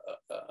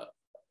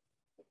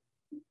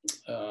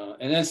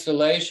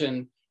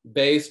installation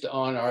based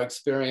on our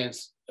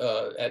experience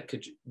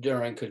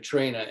during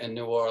Katrina in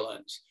New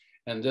Orleans.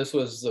 And this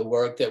was the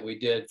work that we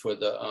did for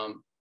the,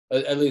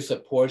 at least a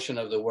portion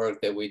of the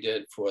work that we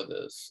did for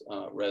this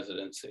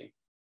residency.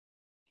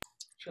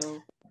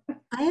 Sure.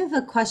 I have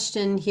a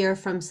question here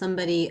from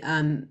somebody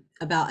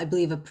about, I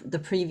believe, the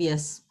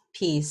previous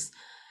piece.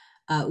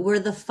 Were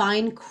the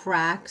fine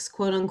cracks,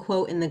 quote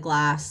unquote, in the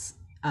glass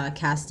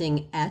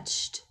casting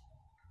etched?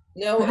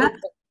 No,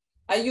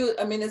 I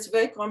mean, it's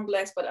very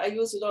complex, but I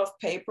use a lot of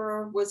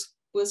paper with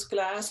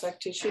glass, like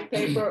tissue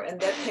paper, and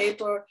that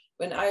paper,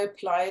 when I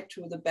apply it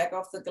to the back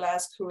of the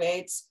glass,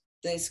 creates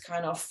these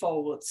kind of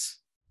folds.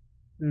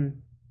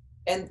 Mm.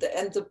 And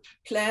the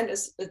plant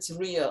it's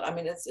real. I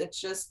mean, it's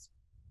just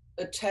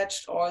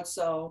attached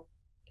also.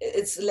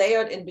 It's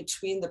layered in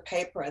between the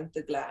paper and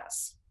the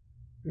glass.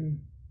 Mm.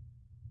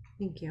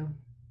 Thank you.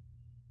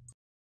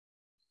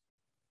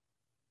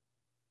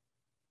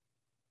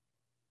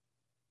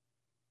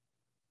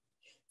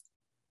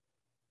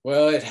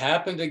 Well, it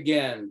happened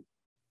again,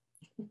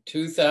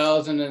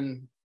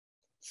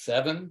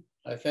 2007,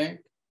 I think.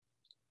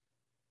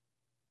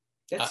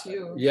 That's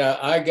you. Yeah,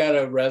 I got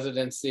a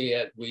residency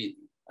at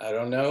Wheaton. I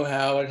don't know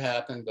how it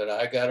happened, but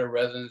I got a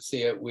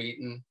residency at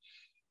Wheaton.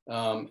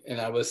 And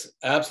I was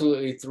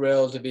absolutely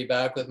thrilled to be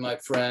back with my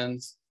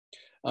friends.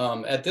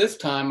 At this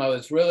time, I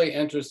was really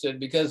interested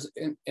because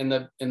in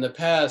the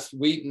past,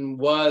 Wheaton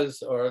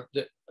was, or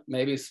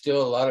maybe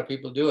still a lot of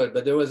people do it,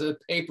 but there was a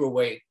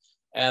paperweight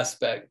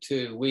aspect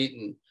to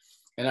Wheaton.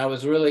 And I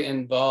was really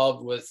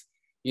involved with,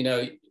 you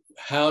know,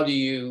 how do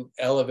you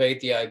elevate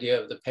the idea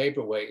of the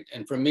paperweight?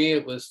 And for me,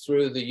 it was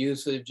through the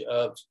usage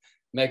of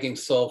making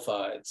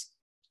sulfides,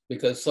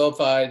 because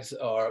sulfides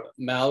are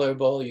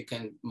malleable. You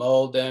can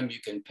mold them,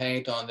 you can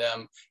paint on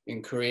them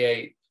and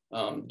create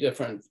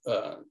different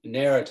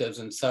narratives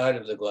inside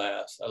of the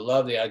glass. I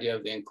love the idea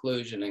of the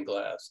inclusion in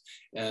glass.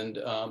 And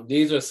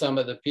these are some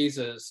of the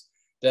pieces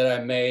that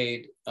I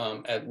made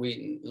at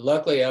Wheaton.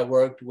 Luckily, I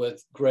worked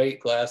with great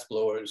glass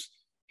blowers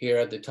here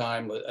at the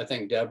time. I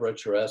think Deborah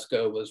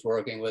Cheresco was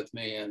working with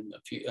me and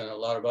a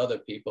lot of other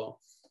people.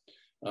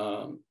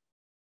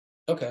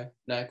 Okay,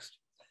 next.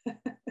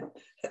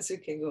 As you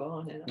can go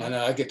on and on. I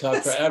know I could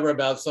talk forever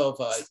about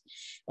sulfides.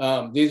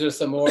 These are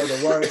some more of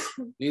the work.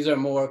 These are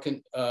more,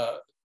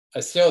 I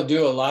still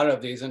do a lot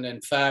of these. And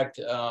in fact,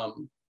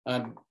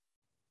 I'm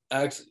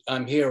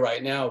here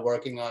right now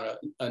working on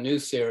a new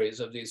series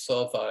of these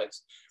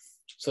sulfides.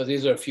 So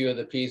these are a few of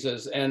the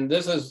pieces. And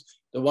this is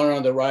the one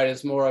on the right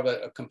is more of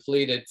a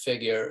completed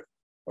figure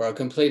or a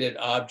completed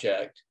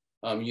object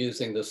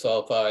using the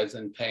sulfides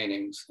and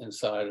paintings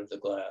inside of the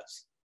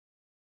glass.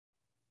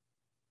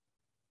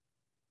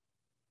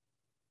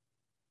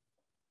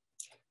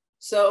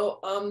 So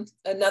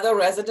another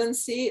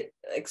residency,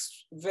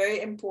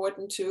 very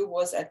important too,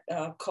 was at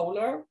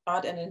Kohler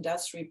Art and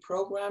Industry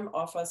Program,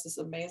 offers this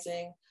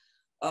amazing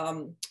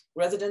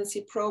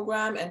residency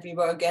program. And we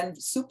were again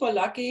super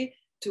lucky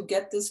to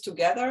get this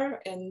together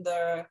in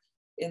the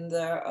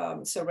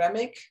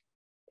ceramic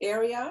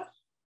area.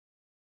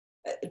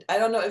 I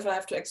don't know if I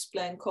have to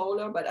explain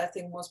Kohler, but I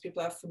think most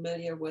people are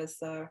familiar with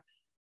the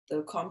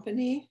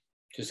company.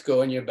 Just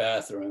go in your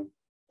bathroom.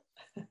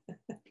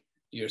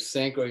 Your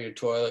sink or your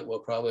toilet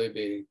will probably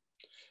be.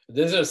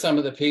 These are some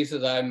of the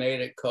pieces I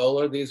made at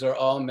Kohler. These are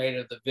all made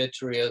of the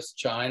vitreous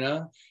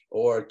china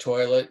or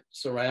toilet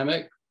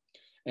ceramic.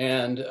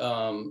 And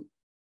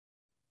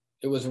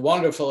it was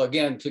wonderful,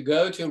 again, to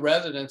go to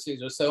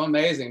residencies are so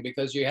amazing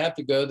because you have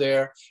to go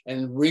there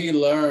and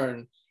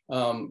relearn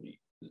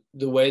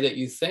the way that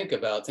you think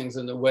about things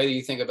and the way that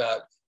you think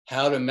about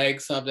how to make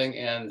something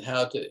and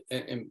how to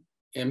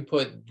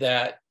input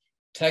that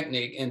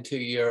technique into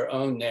your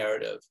own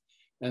narrative.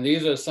 And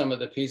these are some of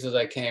the pieces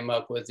I came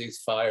up with, these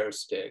fire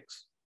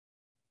sticks.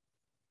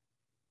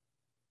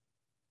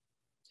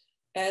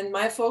 And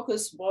my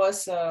focus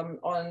was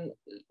on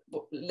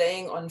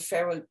laying on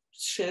feral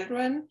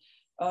children.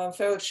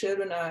 Feral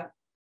children are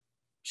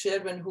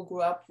children who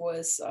grew up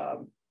with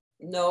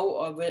no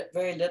or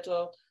very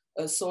little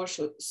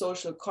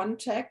social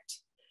contact.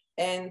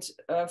 And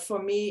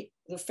for me,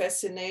 the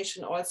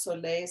fascination also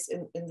lays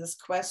in this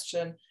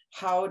question,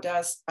 how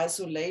does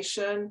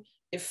isolation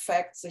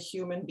affect the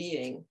human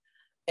being?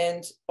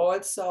 And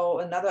also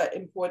another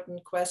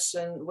important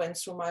question went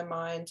through my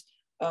mind,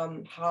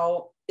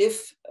 how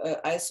if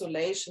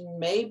isolation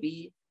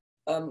maybe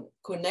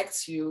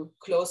connects you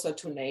closer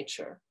to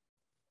nature.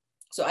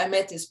 So I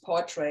made these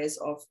portraits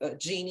of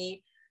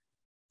Jeannie,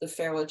 the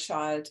feral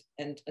child,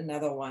 and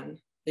another one,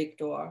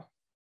 Victor.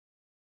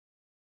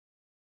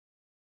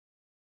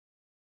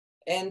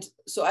 And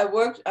so I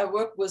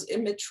worked with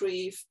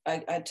imagery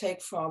I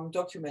take from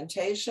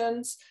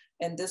documentations,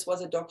 and this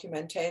was a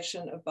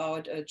documentation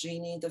about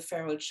Jeannie, the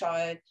feral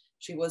child.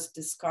 She was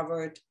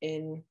discovered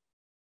in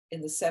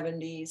the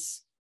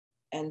 70s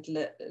and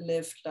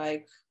lived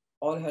like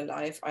all her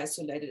life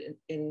isolated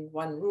in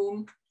one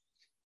room.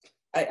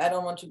 I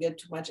don't want to get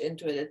too much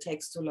into it, it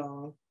takes too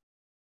long.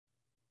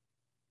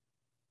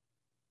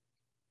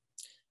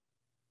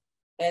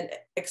 And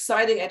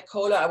exciting at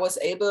Kohler, I was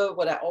able,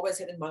 what I always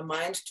had in my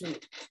mind,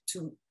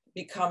 to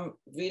become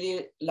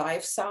really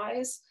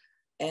life-size.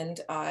 And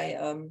I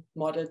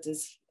modeled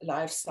this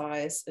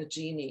life-size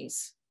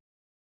genies.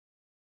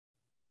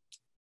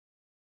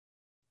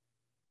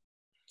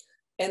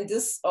 And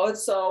this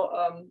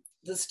also,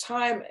 this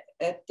time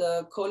at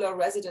the Kohler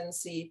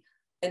residency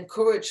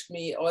encouraged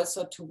me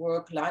also to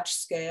work large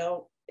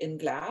scale in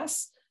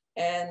glass.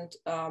 And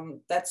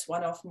that's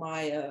one of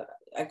my,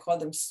 I call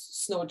them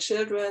snow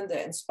children.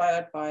 They're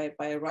inspired by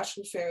a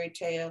Russian fairy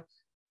tale.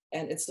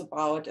 And it's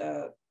about,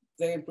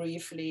 very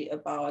briefly,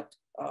 about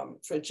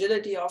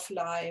fragility of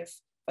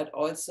life, but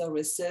also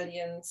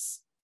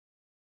resilience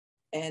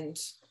and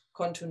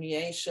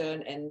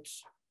continuation and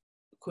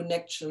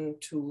connection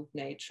to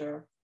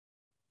nature.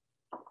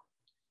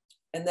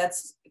 And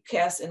that's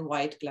cast in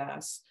white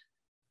glass.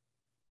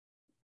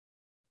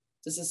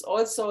 This is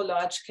also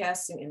large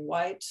casting in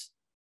white.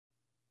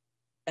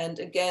 And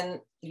again,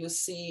 you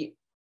see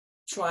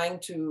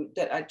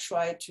I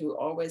try to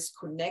always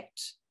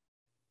connect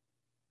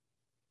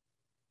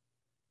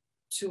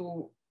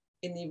to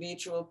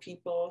individual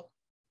people.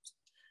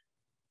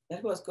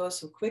 That goes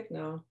so quick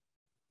now.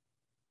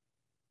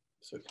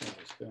 It's okay,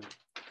 it's good.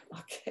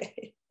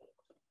 Okay.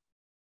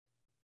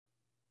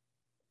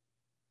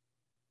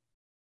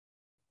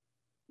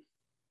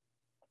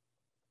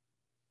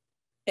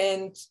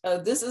 And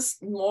this is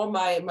more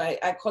my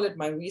I call it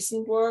my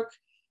recent work.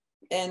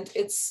 And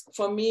it's,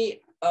 for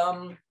me,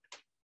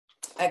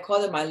 I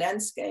call them my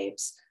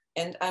landscapes.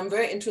 And I'm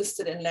very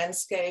interested in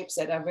landscapes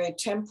that are very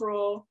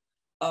temporal,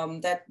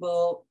 that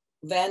will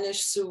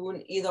vanish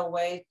soon, either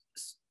way,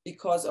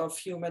 because of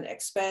human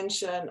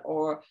expansion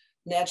or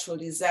natural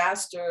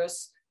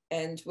disasters.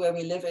 And where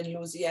we live in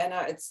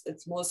Louisiana,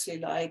 it's mostly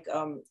like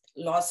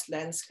lost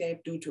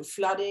landscape due to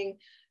flooding.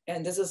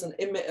 And this is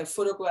a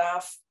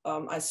photograph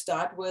I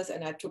start with,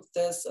 and I took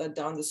this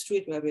down the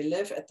street where we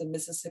live at the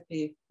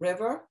Mississippi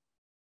River.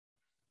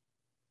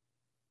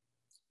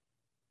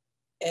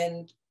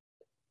 And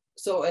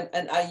so,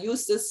 and I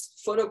use this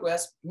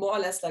photographs more or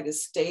less like a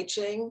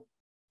staging,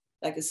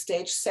 like a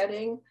stage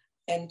setting,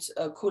 and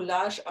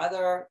collage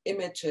other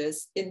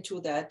images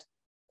into that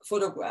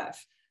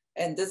photograph.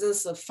 And this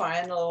is the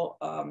final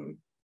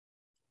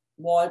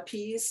wall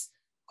piece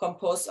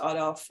composed out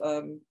of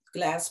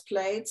glass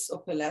plates,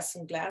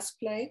 opalescent glass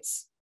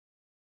plates.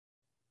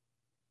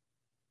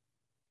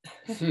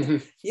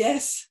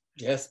 Yes.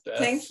 Yes, Beth.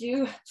 Thank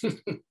you.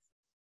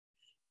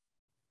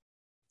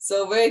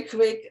 So very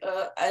quick,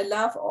 I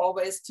love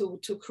always to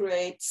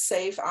create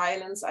safe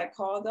islands, I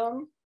call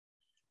them.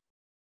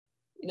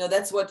 You know,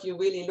 that's what you're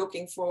really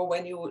looking for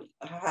when you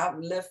have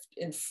lived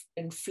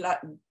in flood.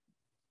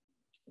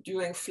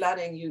 During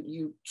flooding,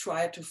 you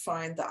try to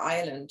find the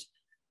island,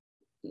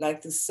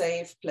 like the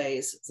safe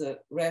place, the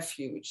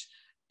refuge.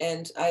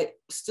 And I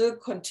still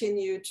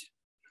continued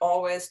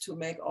always to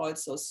make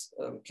also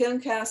kiln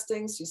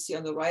castings. You see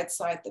on the right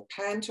side, the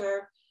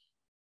panther.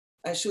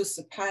 I choose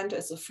the panther,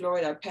 it's a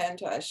Florida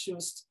panther. I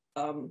choose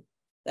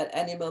that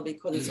animal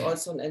because it's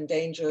also an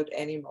endangered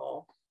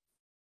animal.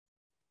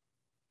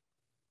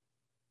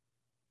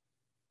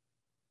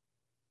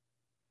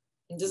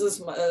 And this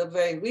is a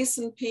very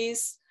recent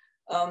piece.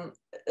 A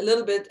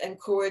little bit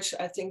encouraged,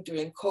 I think,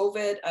 during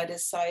COVID, I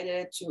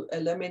decided to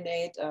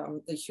eliminate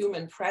the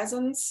human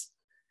presence.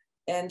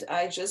 And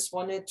I just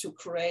wanted to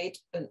create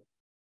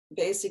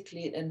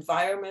basically an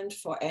environment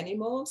for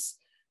animals,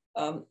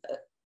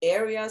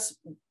 areas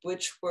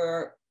which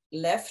were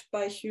left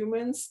by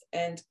humans,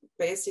 and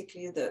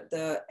basically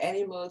the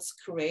animals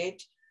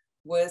create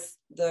with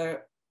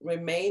the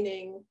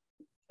remaining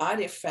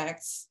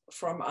artifacts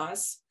from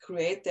us,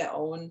 create their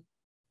own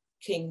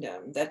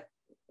kingdom. That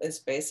is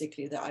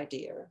basically the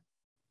idea.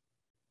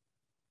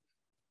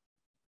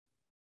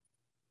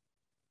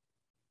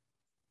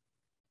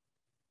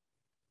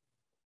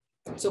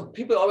 So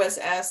people always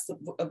ask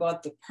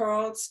about the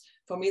pearls.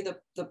 For me, the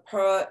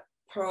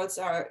pearls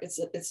are, it's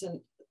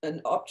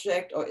an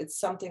object, or it's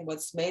something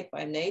what's made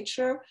by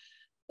nature.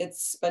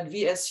 But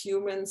we as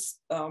humans,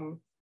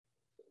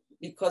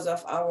 because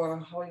of our,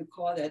 how you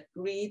call that,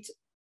 greed,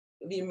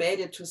 we made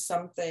it to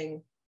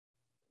something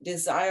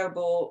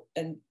desirable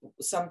and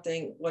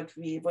something what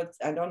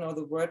I don't know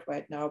the word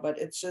right now, but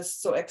it's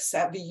just so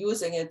we're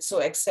using it so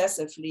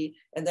excessively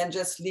and then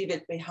just leave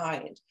it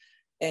behind.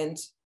 And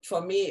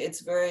for me,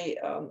 it's very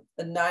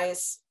a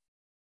nice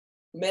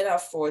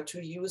metaphor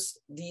to use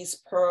these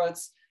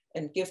pearls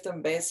and give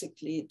them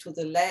basically to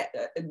the land.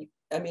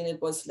 I mean,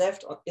 it was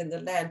left in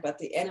the land, but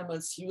the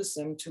animals use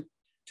them to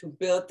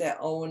build their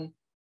own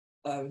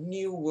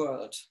new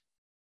world,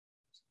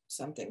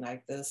 something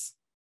like this.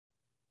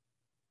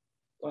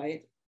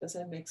 Right? Does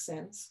that make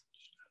sense?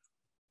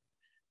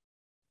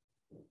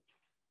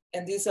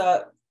 And these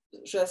are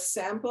just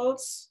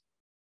samples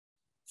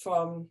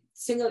from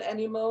single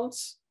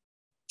animals,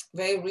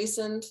 very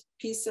recent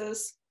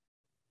pieces,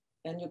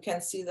 and you can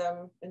see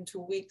them in 2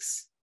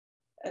 weeks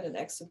at an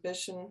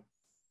exhibition.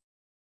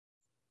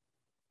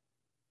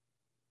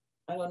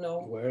 I don't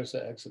know. Where's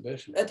the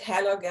exhibition? At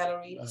Haller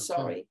Gallery, okay.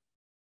 Sorry.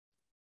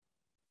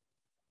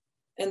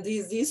 And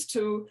these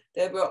two,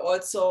 they were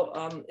also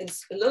a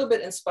little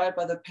bit inspired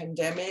by the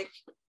pandemic.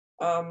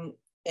 And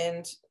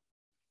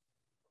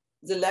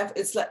the left,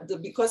 it's like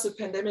because the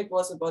pandemic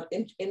was about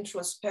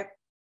introspection,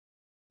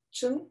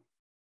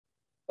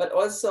 but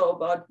also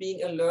about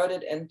being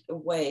alerted and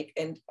awake.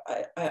 And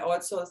I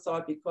also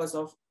thought because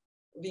of,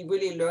 we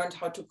really learned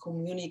how to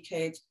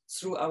communicate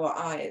through our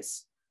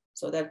eyes.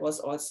 So that was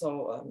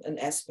also an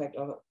aspect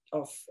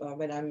of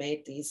when I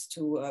made these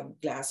two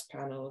glass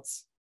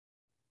panels.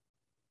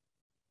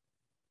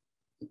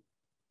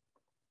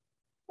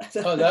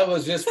 Oh, that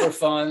was just for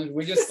fun.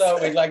 We just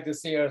thought we'd like to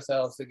see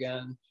ourselves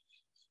again.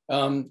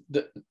 I'm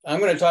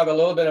going to talk a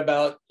little bit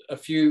about a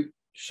few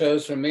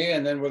shows from me,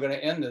 and then we're going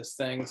to end this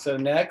thing. So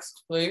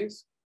next,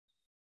 please.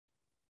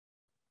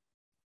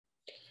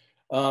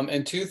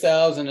 In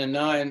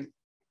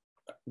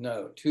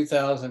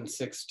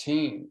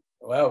 2016,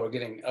 wow, we're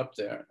getting up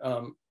there.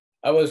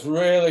 I was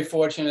really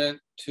fortunate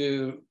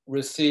to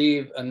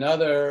receive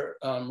another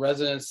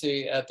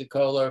residency at the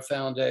Kohler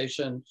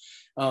Foundation.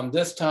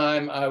 This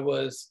time I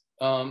was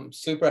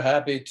super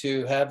happy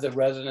to have the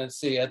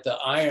residency at the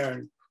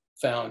Iron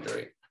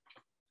Foundry.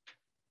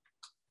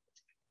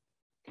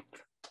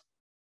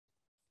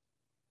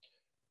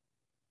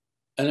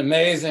 An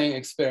amazing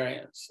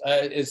experience.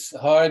 It's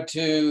hard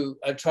to,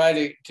 I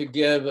try to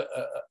give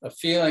a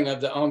feeling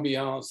of the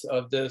ambiance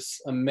of this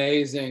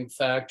amazing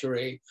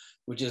factory,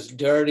 which is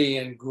dirty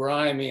and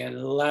grimy and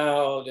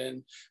loud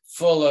and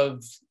full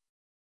of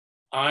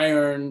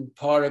iron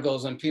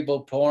particles and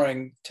people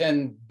pouring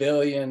 10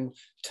 billion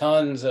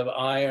tons of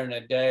iron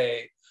a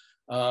day.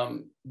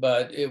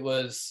 But it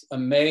was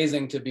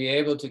amazing to be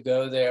able to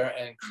go there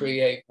and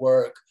create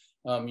work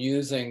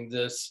using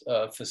this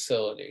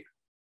facility.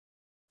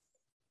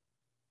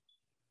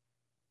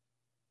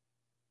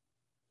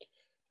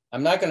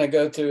 I'm not going to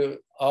go through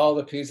all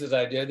the pieces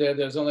I did there.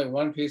 There's only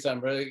one piece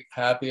I'm really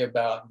happy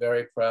about,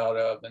 very proud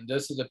of, and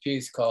this is a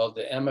piece called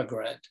The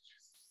Immigrant.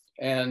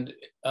 And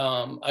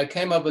I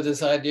came up with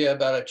this idea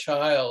about a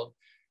child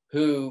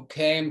who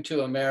came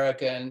to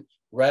America and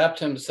wrapped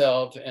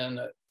himself and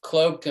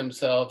cloaked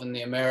himself in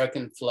the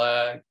American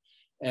flag,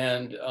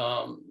 and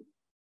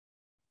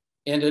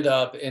ended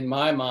up, in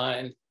my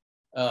mind,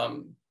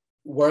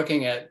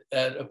 working at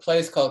a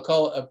place called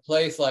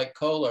like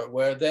Kohler,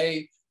 where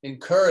they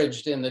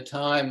encouraged, in the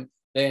time,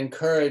 they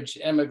encouraged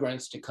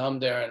immigrants to come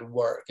there and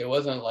work. It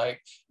wasn't like,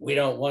 we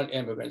don't want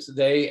immigrants.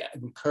 They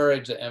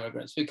encouraged the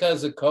immigrants,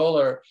 because the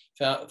Kohler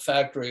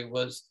factory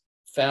was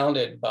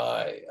founded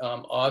by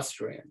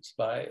Austrians,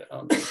 by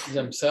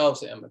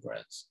themselves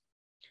immigrants.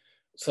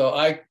 So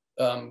I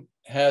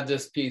had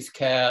this piece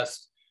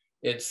cast.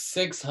 It's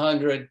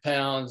 600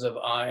 pounds of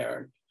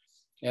iron,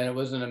 and it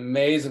was an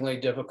amazingly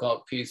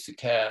difficult piece to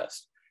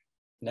cast.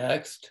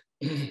 Next.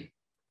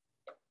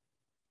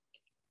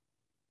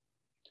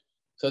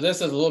 So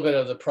this is a little bit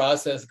of the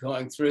process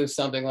going through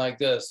something like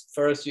this.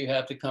 First, you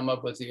have to come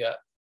up with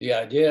the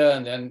idea,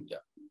 and then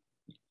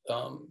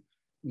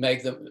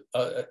make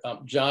a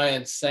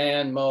giant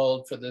sand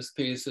mold for this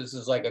piece. This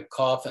is like a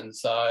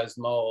coffin-sized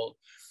mold.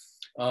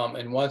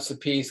 And once the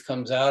piece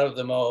comes out of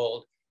the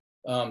mold,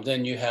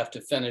 then you have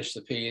to finish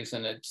the piece,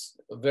 and it's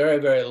a very,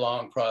 very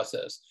long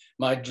process.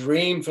 My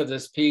dream for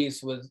this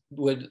piece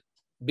would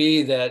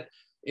be that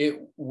it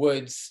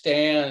would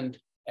stand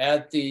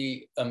at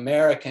the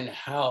American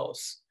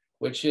house,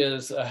 which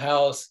is a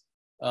house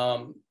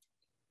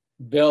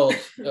built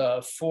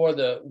for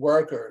the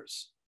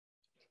workers,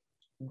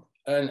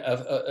 and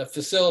a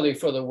facility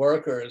for the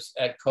workers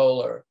at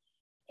Kohler.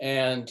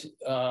 And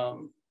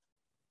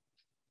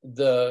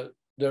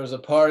there's a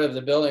part of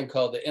the building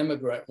called the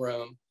immigrant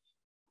room,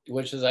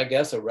 which is, I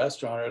guess, a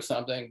restaurant or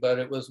something, but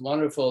it was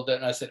wonderful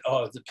that I said,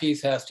 oh, the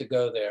piece has to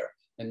go there.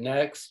 And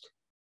next.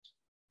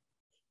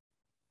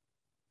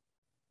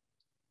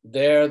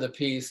 There the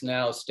piece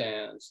now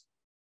stands,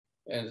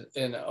 and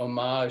in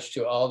homage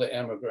to all the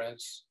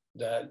immigrants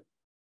that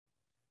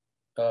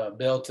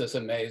built this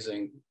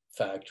amazing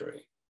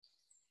factory.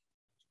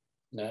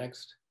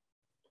 Next.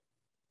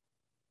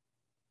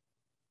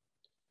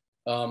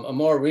 A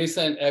more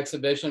recent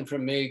exhibition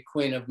from me,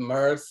 Queen of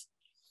Mirth.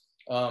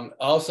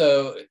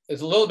 Also,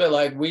 it's a little bit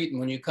like Wheaton.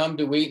 When you come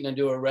to Wheaton and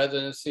do a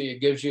residency, it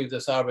gives you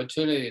this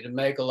opportunity to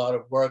make a lot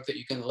of work that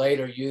you can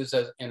later use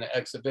in an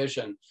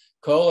exhibition.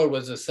 Kohler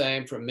was the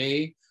same for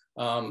me.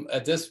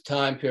 At this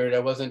time period, I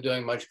wasn't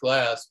doing much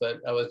glass, but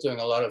I was doing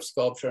a lot of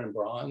sculpture and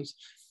bronze.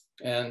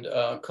 And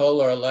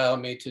Kohler allowed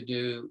me to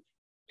do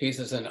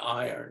pieces in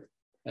iron.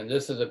 And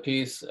this is a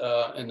piece,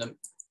 and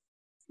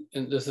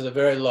this is a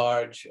very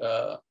large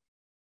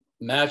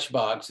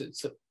matchbox.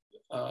 It's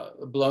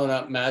a blown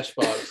up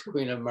matchbox,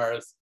 Queen of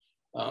Mirth,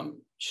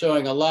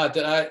 showing a lot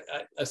that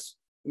I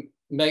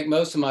make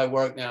most of my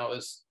work now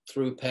is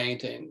through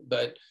painting,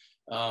 but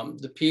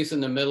the piece in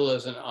the middle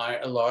is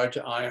a large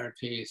iron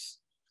piece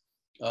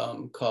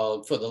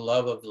called For the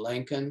Love of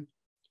Lincoln.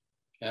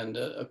 And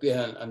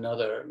again,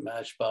 another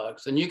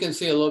matchbox. And you can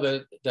see a little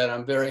bit that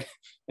I'm very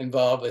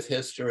involved with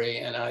history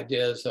and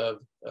ideas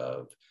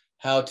of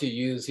how to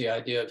use the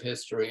idea of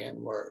history in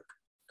work.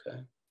 Okay,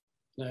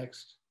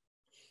 next.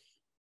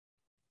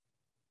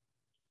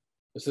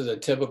 This is a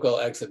typical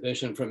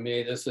exhibition for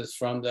me. This is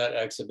from that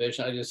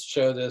exhibition. I just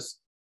show this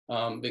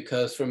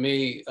because for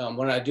me,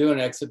 when I do an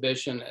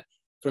exhibition,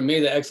 for me,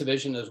 the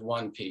exhibition is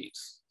one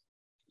piece.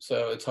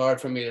 So it's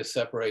hard for me to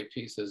separate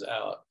pieces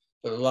out.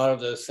 But a lot of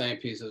those same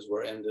pieces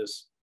were in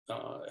this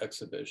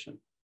exhibition.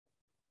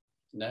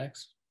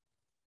 Next.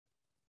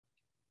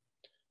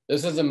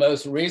 This is the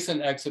most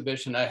recent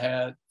exhibition I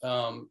had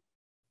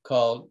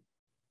called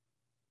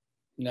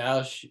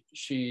Now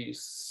She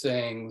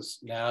Sings,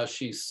 Now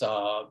She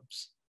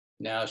Sobs,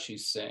 Now She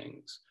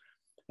Sings.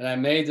 And I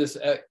made this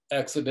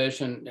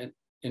exhibition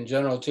in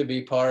general to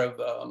be part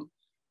of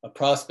a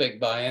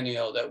prospect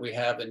biennial that we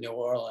have in New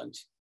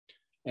Orleans.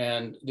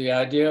 And the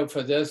idea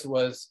for this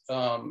was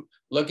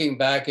looking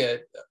back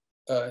at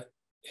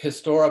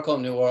historical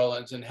New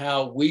Orleans and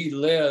how we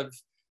live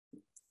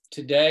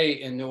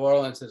today in New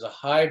Orleans as a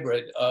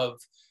hybrid of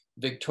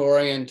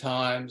Victorian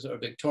times or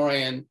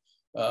Victorian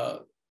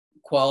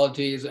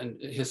qualities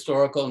and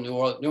historical New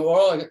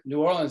Orleans.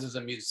 New Orleans is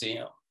a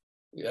museum.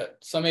 Yeah,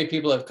 so many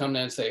people have come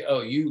in and say,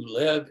 oh, you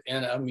live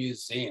in a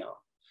museum.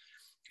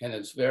 And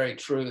it's very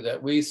true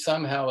that we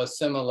somehow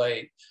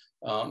assimilate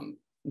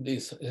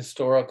these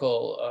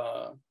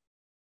historical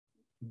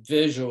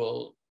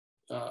visual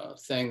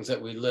things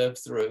that we live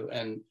through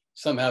and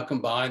somehow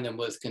combine them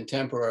with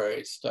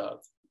contemporary stuff.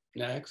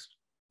 Next.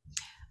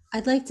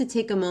 I'd like to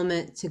take a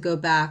moment to go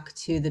back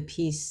to the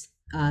piece,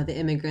 The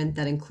Immigrant,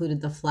 that included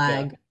the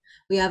flag. Yeah.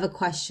 We have a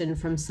question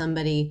from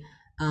somebody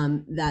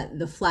that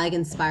the flag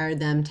inspired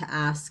them to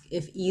ask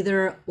if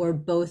either or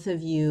both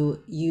of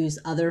you use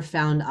other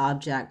found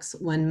objects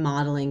when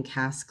modeling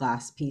cast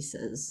glass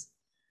pieces.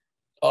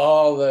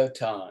 All the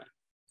time.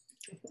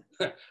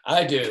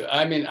 I do.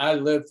 I mean, I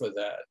live for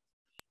that.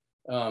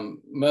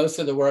 Most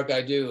of the work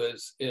I do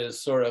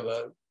is sort of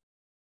a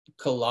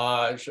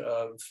collage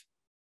of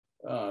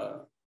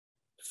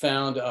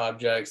found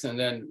objects and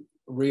then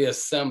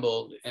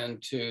reassembled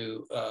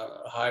into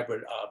a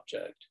hybrid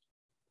object.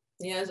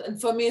 Yes, and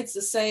for me it's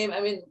the same.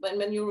 I mean,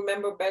 when you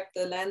remember back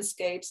the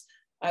landscapes,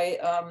 I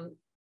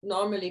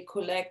normally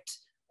collect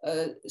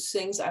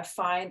things I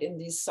find in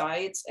these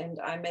sites, and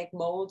I make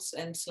molds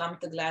and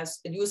slump the glass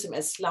and use them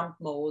as slump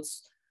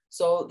molds,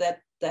 so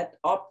that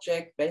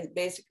object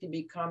basically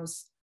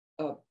becomes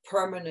a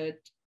permanent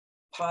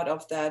part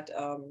of that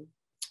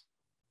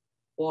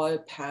wall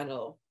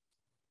panel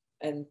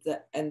and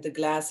the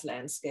glass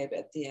landscape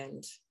at the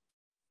end.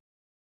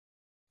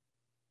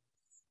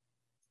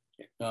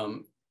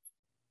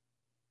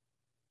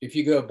 If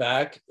you go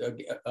back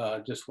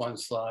just one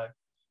slide,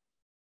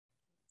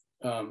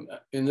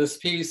 in this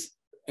piece,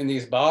 in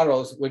these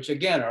bottles, which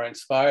again are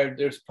inspired,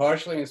 they're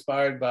partially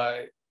inspired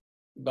by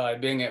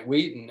being at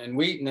Wheaton. And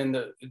Wheaton in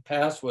the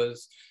past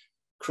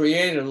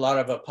created a lot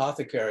of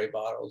apothecary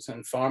bottles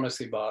and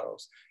pharmacy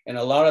bottles. And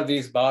a lot of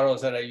these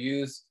bottles that I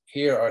use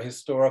here are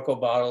historical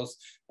bottles,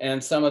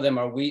 and some of them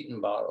are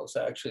Wheaton bottles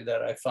actually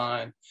that I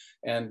find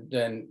and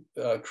then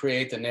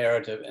create the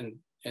narrative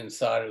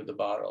inside of the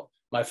bottle.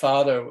 My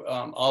father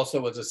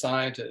also was a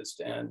scientist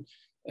and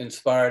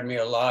inspired me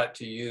a lot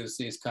to use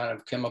these kind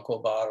of chemical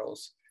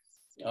bottles.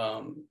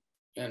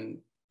 And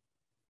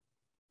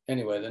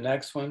anyway, the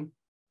next one.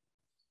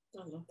 I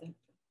love that.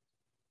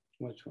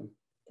 Which one?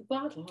 The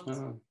bottle.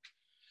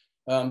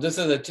 These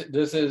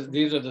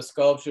are the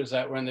sculptures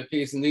that were in the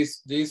piece, and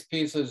these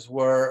pieces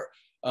were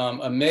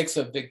a mix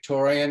of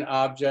Victorian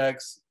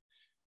objects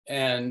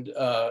and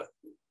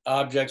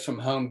objects from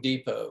Home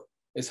Depot.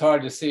 It's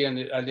hard to see,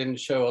 and I didn't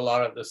show a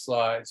lot of the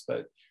slides,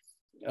 but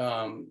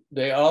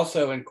they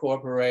also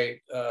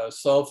incorporate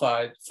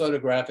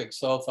photographic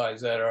sulfides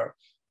that are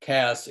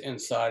cast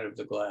inside of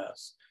the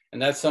glass. And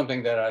that's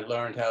something that I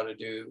learned how to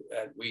do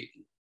at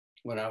Wheaton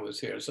when I was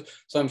here. So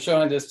I'm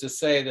showing this to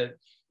say that,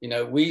 you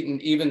know,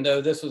 Wheaton, even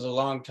though this was a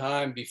long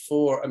time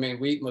before, I mean,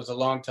 Wheaton was a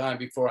long time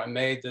before I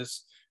made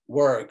this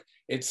work,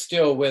 it's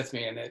still with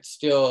me, and it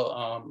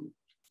still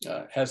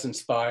has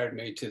inspired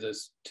me to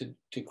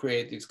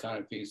create these kind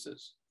of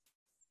pieces.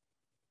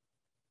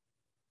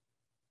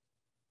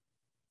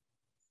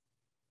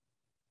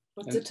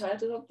 What's the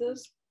title of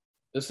this?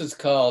 This is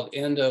called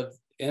End of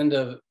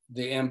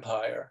the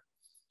Empire.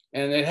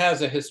 And it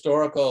has a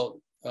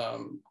historical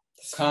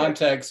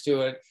context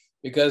to it,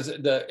 because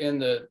in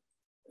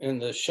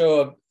the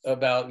show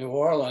about New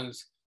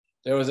Orleans,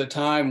 there was a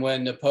time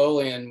when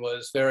Napoleon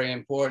was very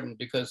important,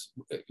 because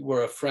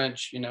we're a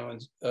French, you know,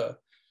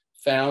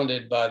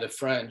 founded by the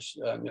French,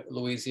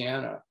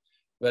 Louisiana.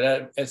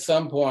 But at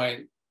some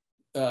point,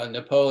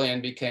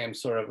 Napoleon became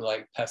sort of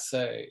like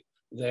passé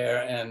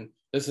there. And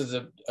this is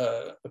a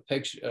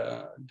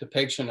picture,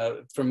 depiction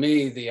of, for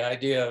me, the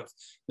idea of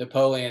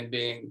Napoleon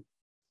being,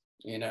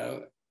 you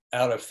know,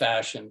 out of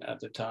fashion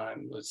at the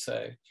time, let's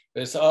say.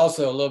 But it's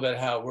also a little bit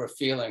how we're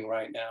feeling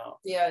right now.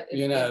 Yeah,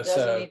 you know, it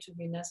doesn't need to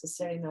be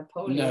necessarily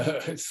Napoleon. No,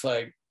 it's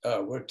like,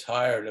 oh, we're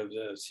tired of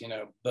this, you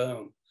know,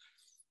 boom.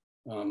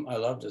 I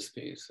love this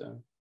piece.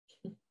 So.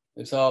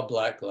 It's all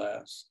black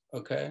glass,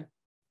 okay?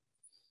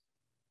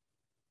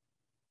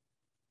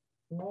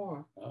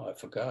 More. Oh, I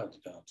forgot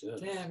about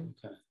this. Damn.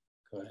 Okay,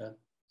 go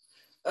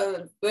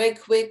ahead. Very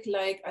quick,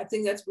 like, I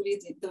think that's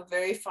really the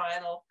very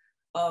final.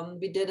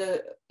 We did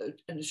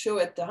a show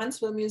at the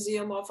Huntsville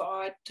Museum of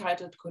Art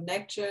titled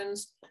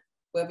Connections,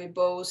 where we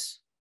both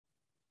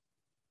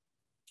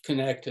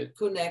connected.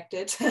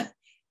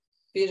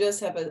 We just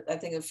have, I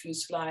think, a few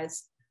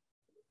slides.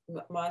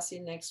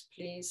 Marcy, next,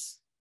 please.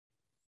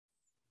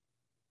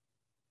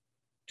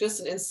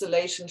 Just an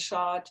installation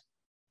shot.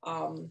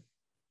 Do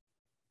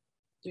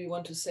you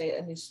want to say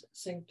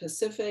anything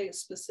specific?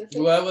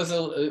 Well,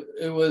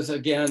 it was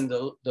again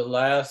the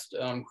last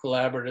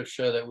collaborative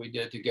show that we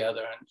did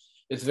together, and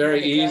it's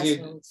very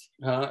easy.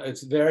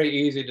 It's very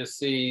easy to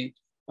see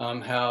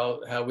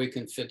how we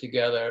can fit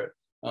together.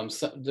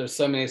 There's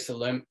so many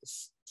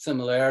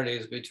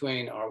similarities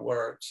between our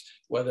works,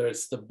 whether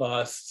it's the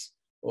busts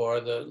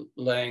or the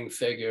laying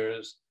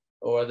figures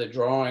or the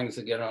drawings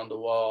that get on the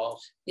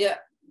walls. Yeah,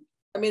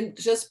 I mean,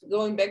 just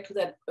going back to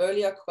that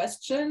earlier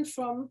question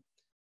from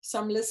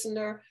some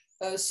listener.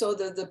 So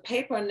the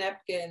paper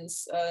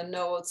napkins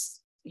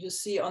notes you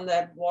see on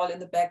that wall in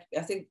the back,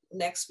 I think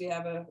next we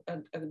have a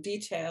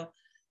detail.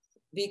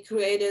 We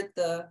created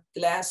the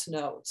glass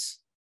notes.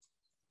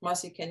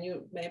 Marcy, can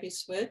you maybe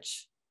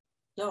switch?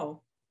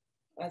 No,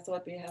 I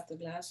thought we have the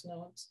glass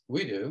notes.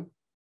 We do.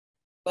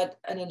 But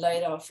in a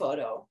later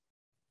photo.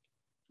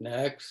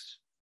 Next.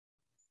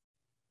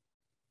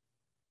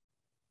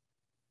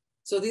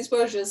 So these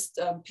were just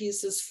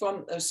pieces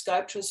from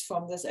sculptures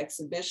from this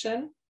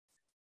exhibition.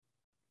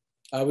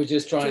 I was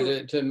just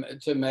trying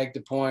to make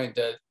the point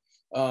that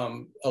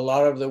a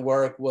lot of the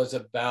work was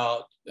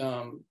about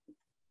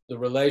the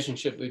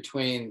relationship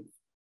between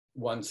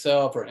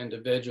oneself or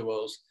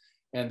individuals.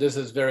 And this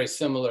is very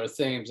similar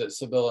themes that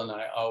Sibylle and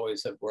I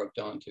always have worked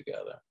on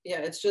together. Yeah,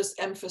 it's just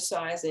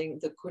emphasizing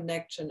the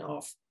connection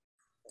of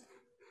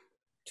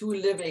two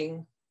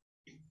living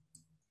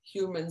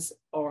humans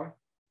or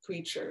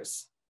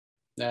creatures.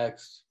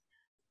 Next.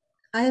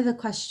 I have a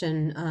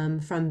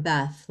question from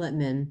Beth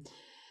Littman.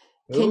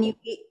 Can Ooh. you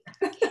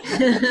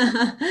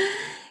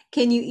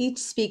can you each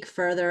speak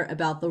further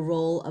about the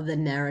role of the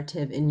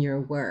narrative in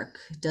your work?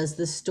 Does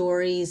the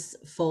stories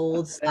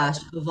fold /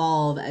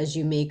 evolve as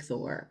you make the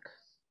work?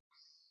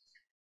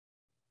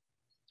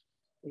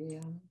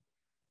 Yeah.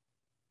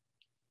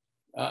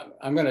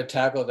 I'm going to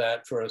tackle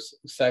that for a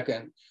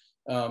second.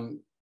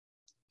 I'm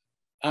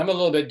a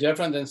little bit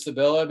different than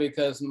Sibylle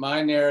because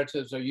my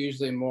narratives are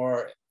usually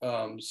more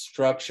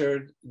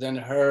structured than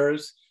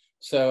hers.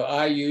 So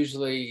I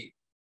usually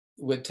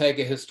would take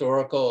a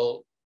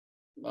historical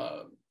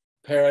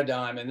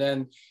paradigm and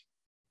then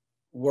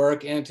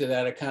work into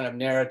that a kind of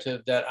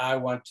narrative that I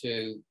want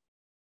to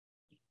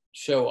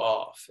show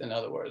off. In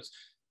other words,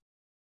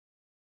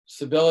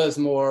 Sibylle is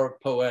more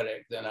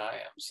poetic than I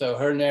am. So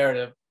her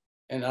narrative,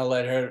 and I'll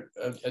let her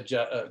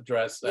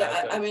address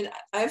that. Yeah, I mean,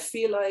 I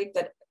feel like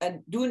that I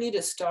do need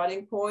a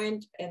starting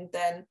point, and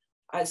then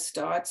I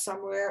start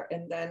somewhere,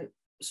 and then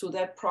through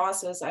that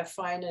process, I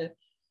find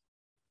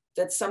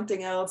that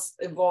something else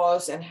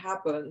evolves and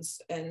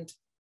happens, and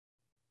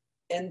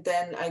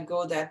then I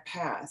go that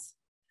path.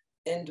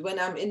 And when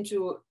I'm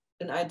into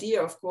an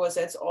idea, of course,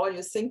 that's all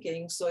you're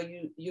thinking. So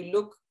you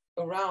look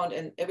around,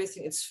 and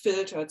everything is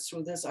filtered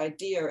through this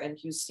idea,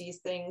 and you see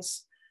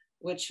things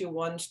which you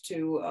want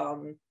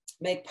to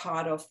make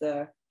part of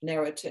the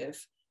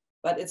narrative.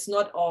 But it's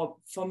not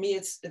all, for me,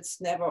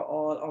 it's never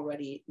all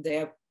already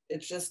there.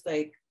 It's just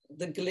like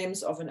the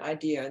glimpse of an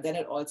idea, and then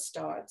it all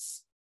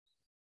starts.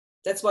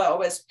 That's why I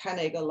always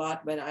panic a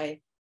lot when I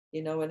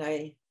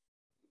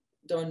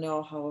don't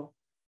know how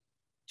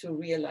to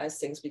realize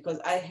things, because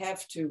I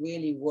have to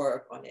really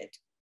work on it.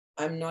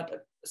 I'm not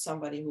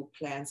somebody who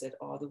plans it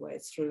all the way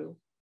through.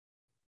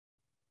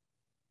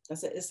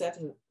 Is that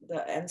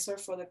the answer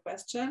for the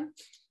question,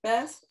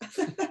 Beth?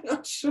 I'm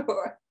not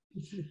sure.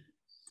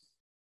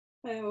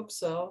 I hope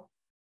so.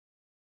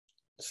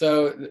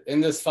 So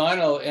in this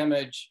final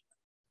image,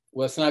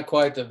 well, it's not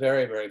quite the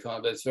very, very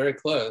final, but it's very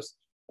close.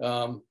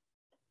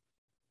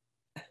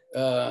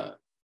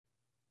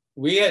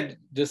 We had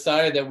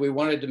decided that we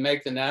wanted to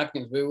make the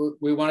napkins,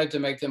 we wanted to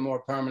make them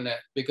more permanent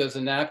because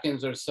the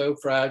napkins are so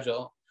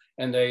fragile,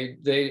 and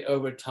they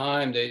over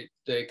time,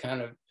 they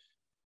kind of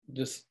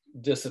just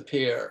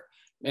disappear.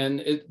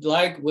 And it,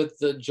 like with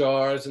the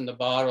jars and the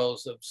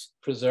bottles of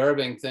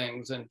preserving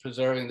things and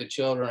preserving the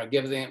children or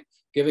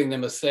giving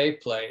them a safe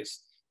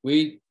place,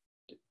 we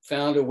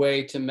found a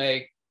way to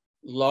make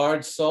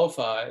large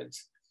sulfides.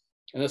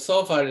 And a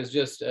sulfide is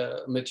just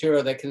a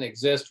material that can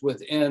exist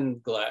within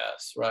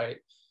glass, right?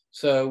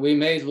 So we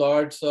made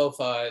large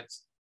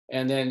sulfides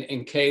and then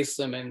encased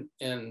them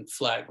in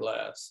flat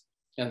glass,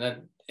 and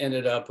then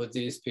ended up with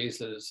these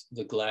pieces,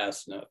 the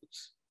glass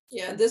notes.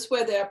 Yeah, this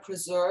way they are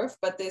preserved,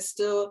 but they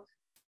still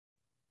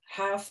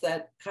have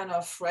that kind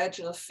of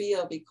fragile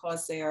feel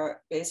because they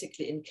are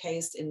basically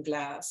encased in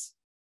glass.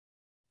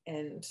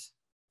 And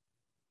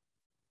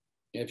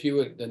if you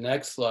would, the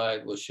next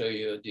slide will show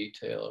you a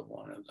detail of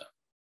one of them.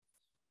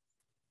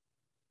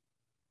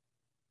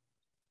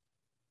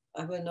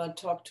 I will not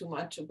talk too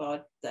much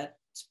about that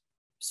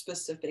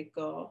specific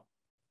goal.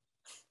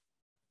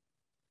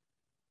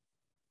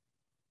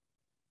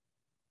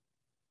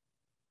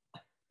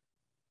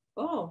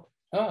 Oh.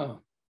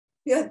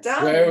 Yeah,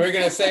 done. We're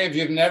going to say, if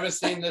you've never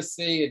seen the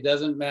sea, it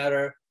doesn't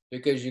matter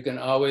because you can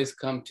always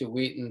come to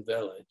Wheaton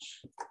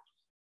Village.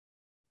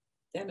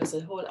 Damn, it's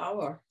a whole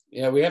hour.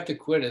 Yeah, we have to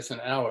quit. It's an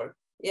hour.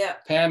 Yeah.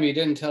 Pam, you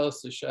didn't tell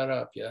us to shut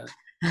up yet.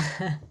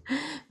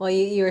 Well,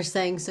 you were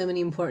saying so many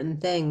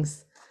important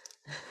things.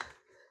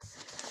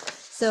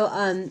 So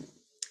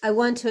I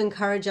want to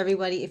encourage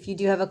everybody, if you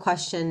do have a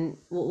question,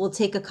 we'll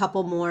take a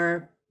couple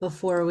more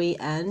before we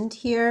end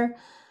here.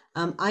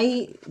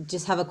 I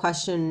just have a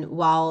question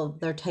while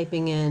they're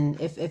typing in,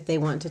 if they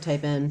want to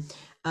type in.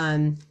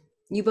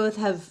 You both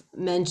have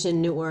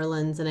mentioned New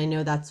Orleans, and I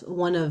know that's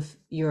one of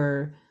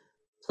your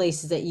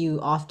places that you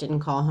often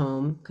call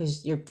home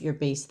because you're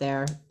based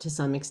there to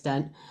some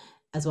extent,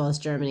 as well as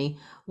Germany.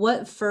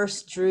 What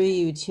first drew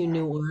you to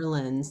New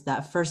Orleans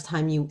that first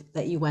time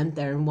that you went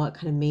there, and what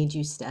kind of made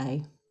you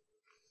stay?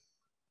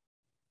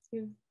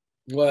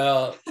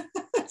 Well,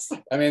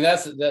 I mean,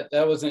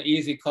 that was an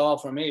easy call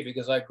for me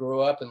because I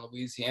grew up in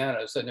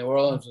Louisiana. So New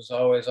Orleans was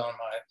always on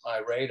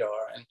my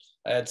radar, and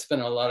I had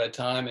spent a lot of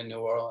time in New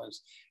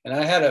Orleans. And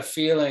I had a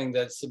feeling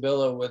that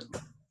Sibylle would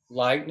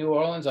like New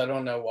Orleans. I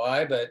don't know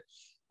why, but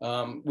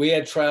we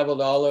had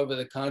traveled all over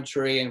the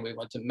country, and we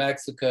went to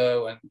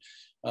Mexico,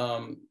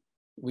 and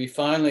we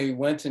finally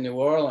went to New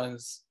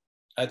Orleans,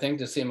 I think,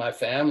 to see my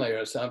family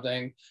or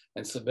something,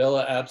 and Sibylle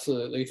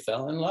absolutely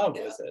fell in love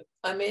with it.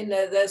 I mean,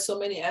 there's so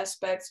many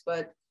aspects,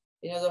 but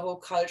the whole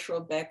cultural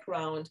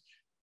background,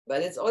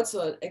 but it's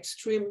also an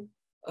extreme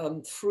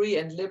free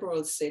and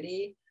liberal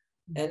city,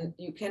 and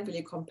you can't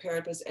really compare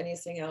it with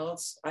anything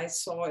else I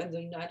saw in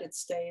the United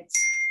States.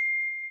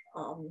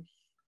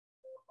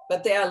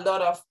 But there are a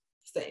lot of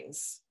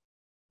things,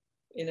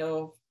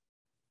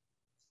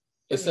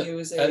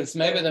 It's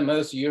maybe the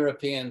most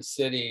European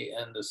city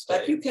in the States.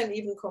 But you can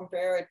even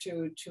compare it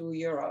to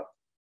Europe.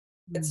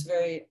 It's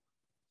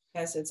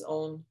has its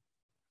own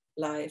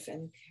life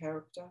and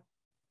character.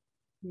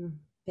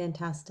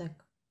 Fantastic.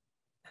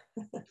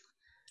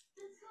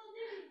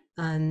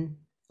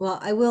 Well,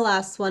 I will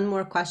ask one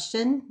more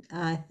question.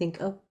 I think,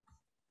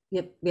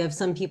 yep, we have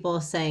some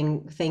people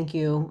saying thank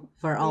you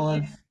for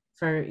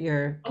for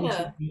your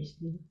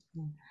contribution.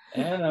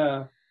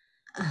 Anna.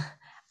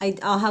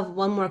 I'll have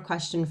one more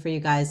question for you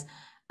guys.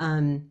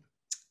 I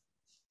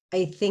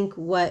think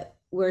what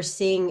we're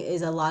seeing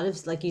is a lot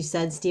of, like you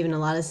said, Stephen, a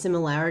lot of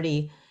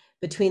similarity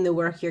between the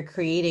work you're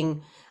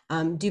creating.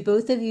 Do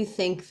both of you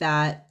think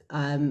that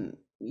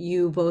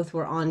you both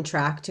were on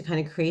track to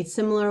kind of create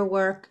similar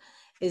work?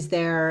 Is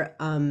there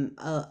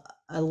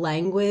a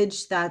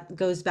language that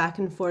goes back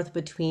and forth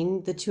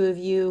between the two of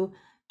you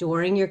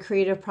during your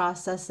creative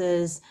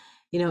processes?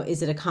 You know,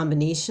 is it a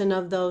combination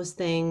of those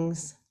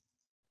things?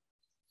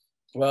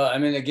 Well, I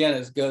mean, again,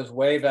 it goes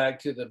way back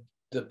to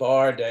the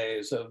bar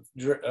days of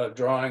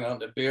drawing on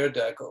the beer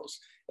decals.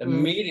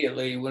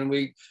 Immediately when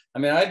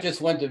I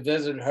just went to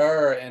visit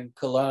her in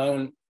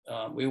Cologne.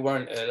 We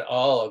weren't at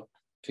all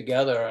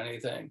together or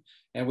anything.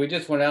 And we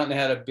just went out and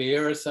had a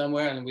beer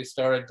somewhere and we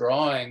started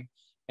drawing.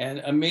 And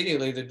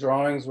immediately the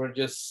drawings were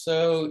just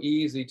so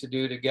easy to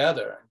do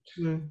together.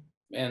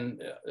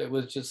 And it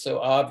was just so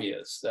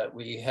obvious that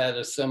we had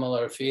a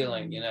similar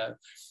feeling, you know,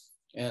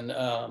 and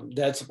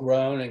that's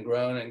grown and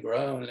grown and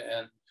grown.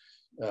 And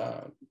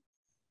I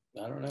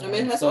don't know. I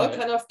mean, it has all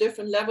kind of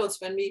different levels.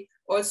 When we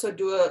also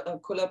do a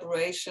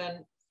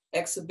collaboration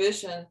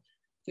exhibition,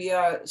 we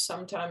are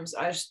sometimes,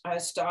 I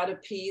start a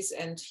piece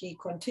and he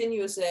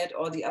continues it,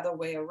 or the other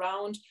way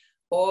around,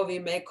 or we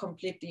make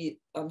completely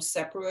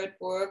separate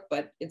work,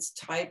 but it's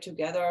tied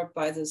together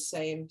by the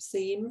same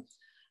theme.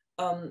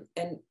 And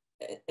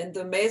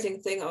the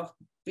amazing thing of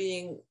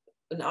being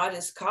an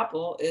artist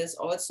couple is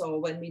also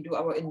when we do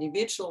our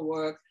individual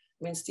work.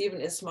 I mean,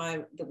 Stephen is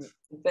the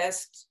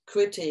best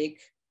critic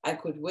I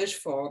could wish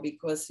for,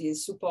 because he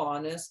is super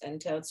honest and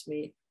tells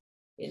me,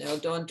 you know,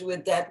 don't do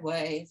it that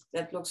way.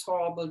 That looks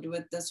horrible. Do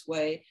it this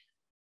way.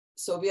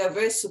 So we are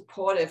very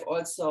supportive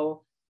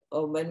also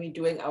when we're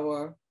doing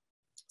our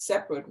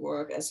separate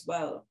work as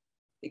well,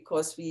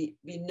 because we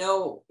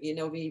know, you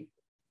know, we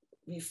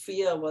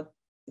feel what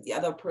the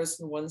other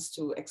person wants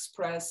to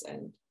express,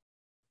 and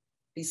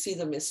we see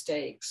the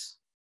mistakes.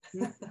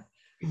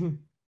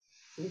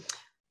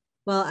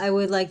 Well, I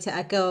would like to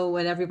echo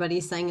what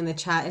everybody's saying in the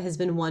chat. It has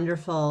been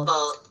wonderful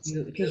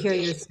to hear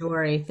your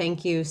story.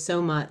 Thank you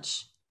so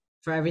much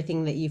for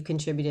everything that you've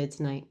contributed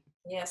tonight.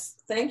 Yes,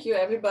 thank you,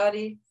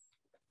 everybody.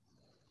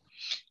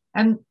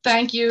 And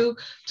thank you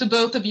to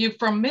both of you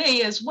from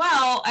me as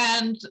well.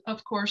 And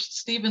of course,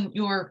 Stephen,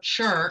 your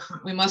shirt,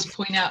 we must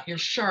point out your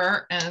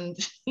shirt, and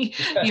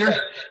you're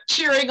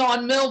cheering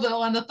on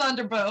Millville and the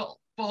Thunderbolts.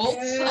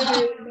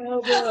 Yay,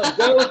 Millville,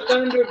 go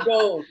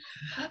Thunderbolts.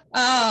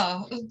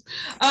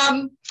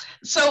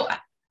 So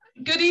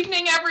good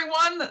evening,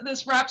 everyone.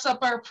 This wraps up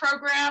our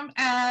program,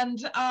 and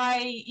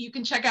you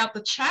can check out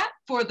the chat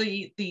for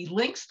the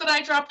links that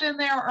I dropped in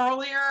there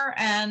earlier,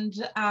 and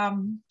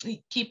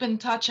keep in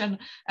touch and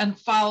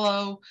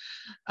follow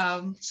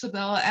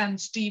Sibylle and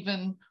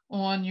Stephen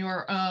on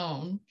your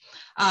own.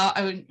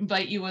 I would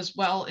invite you as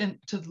well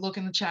to look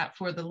in the chat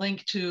for the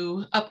link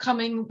to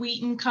upcoming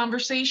Wheaton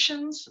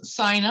conversations.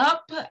 Sign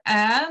up,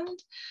 and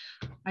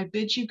I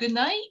bid you good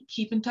night.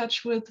 Keep in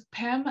touch with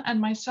Pam and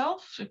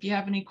myself. If you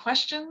have any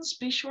questions,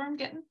 be sure and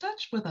get in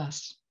touch with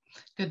us.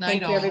 Good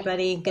night, Thank you,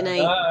 everybody. Good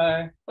night.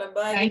 Bye.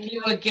 Bye-bye. Thank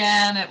you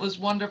again. It was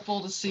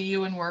wonderful to see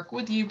you and work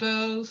with you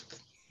both.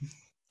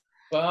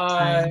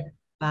 Bye.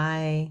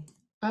 Bye.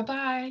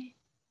 Bye-bye.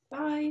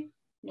 Bye.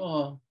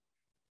 Oh.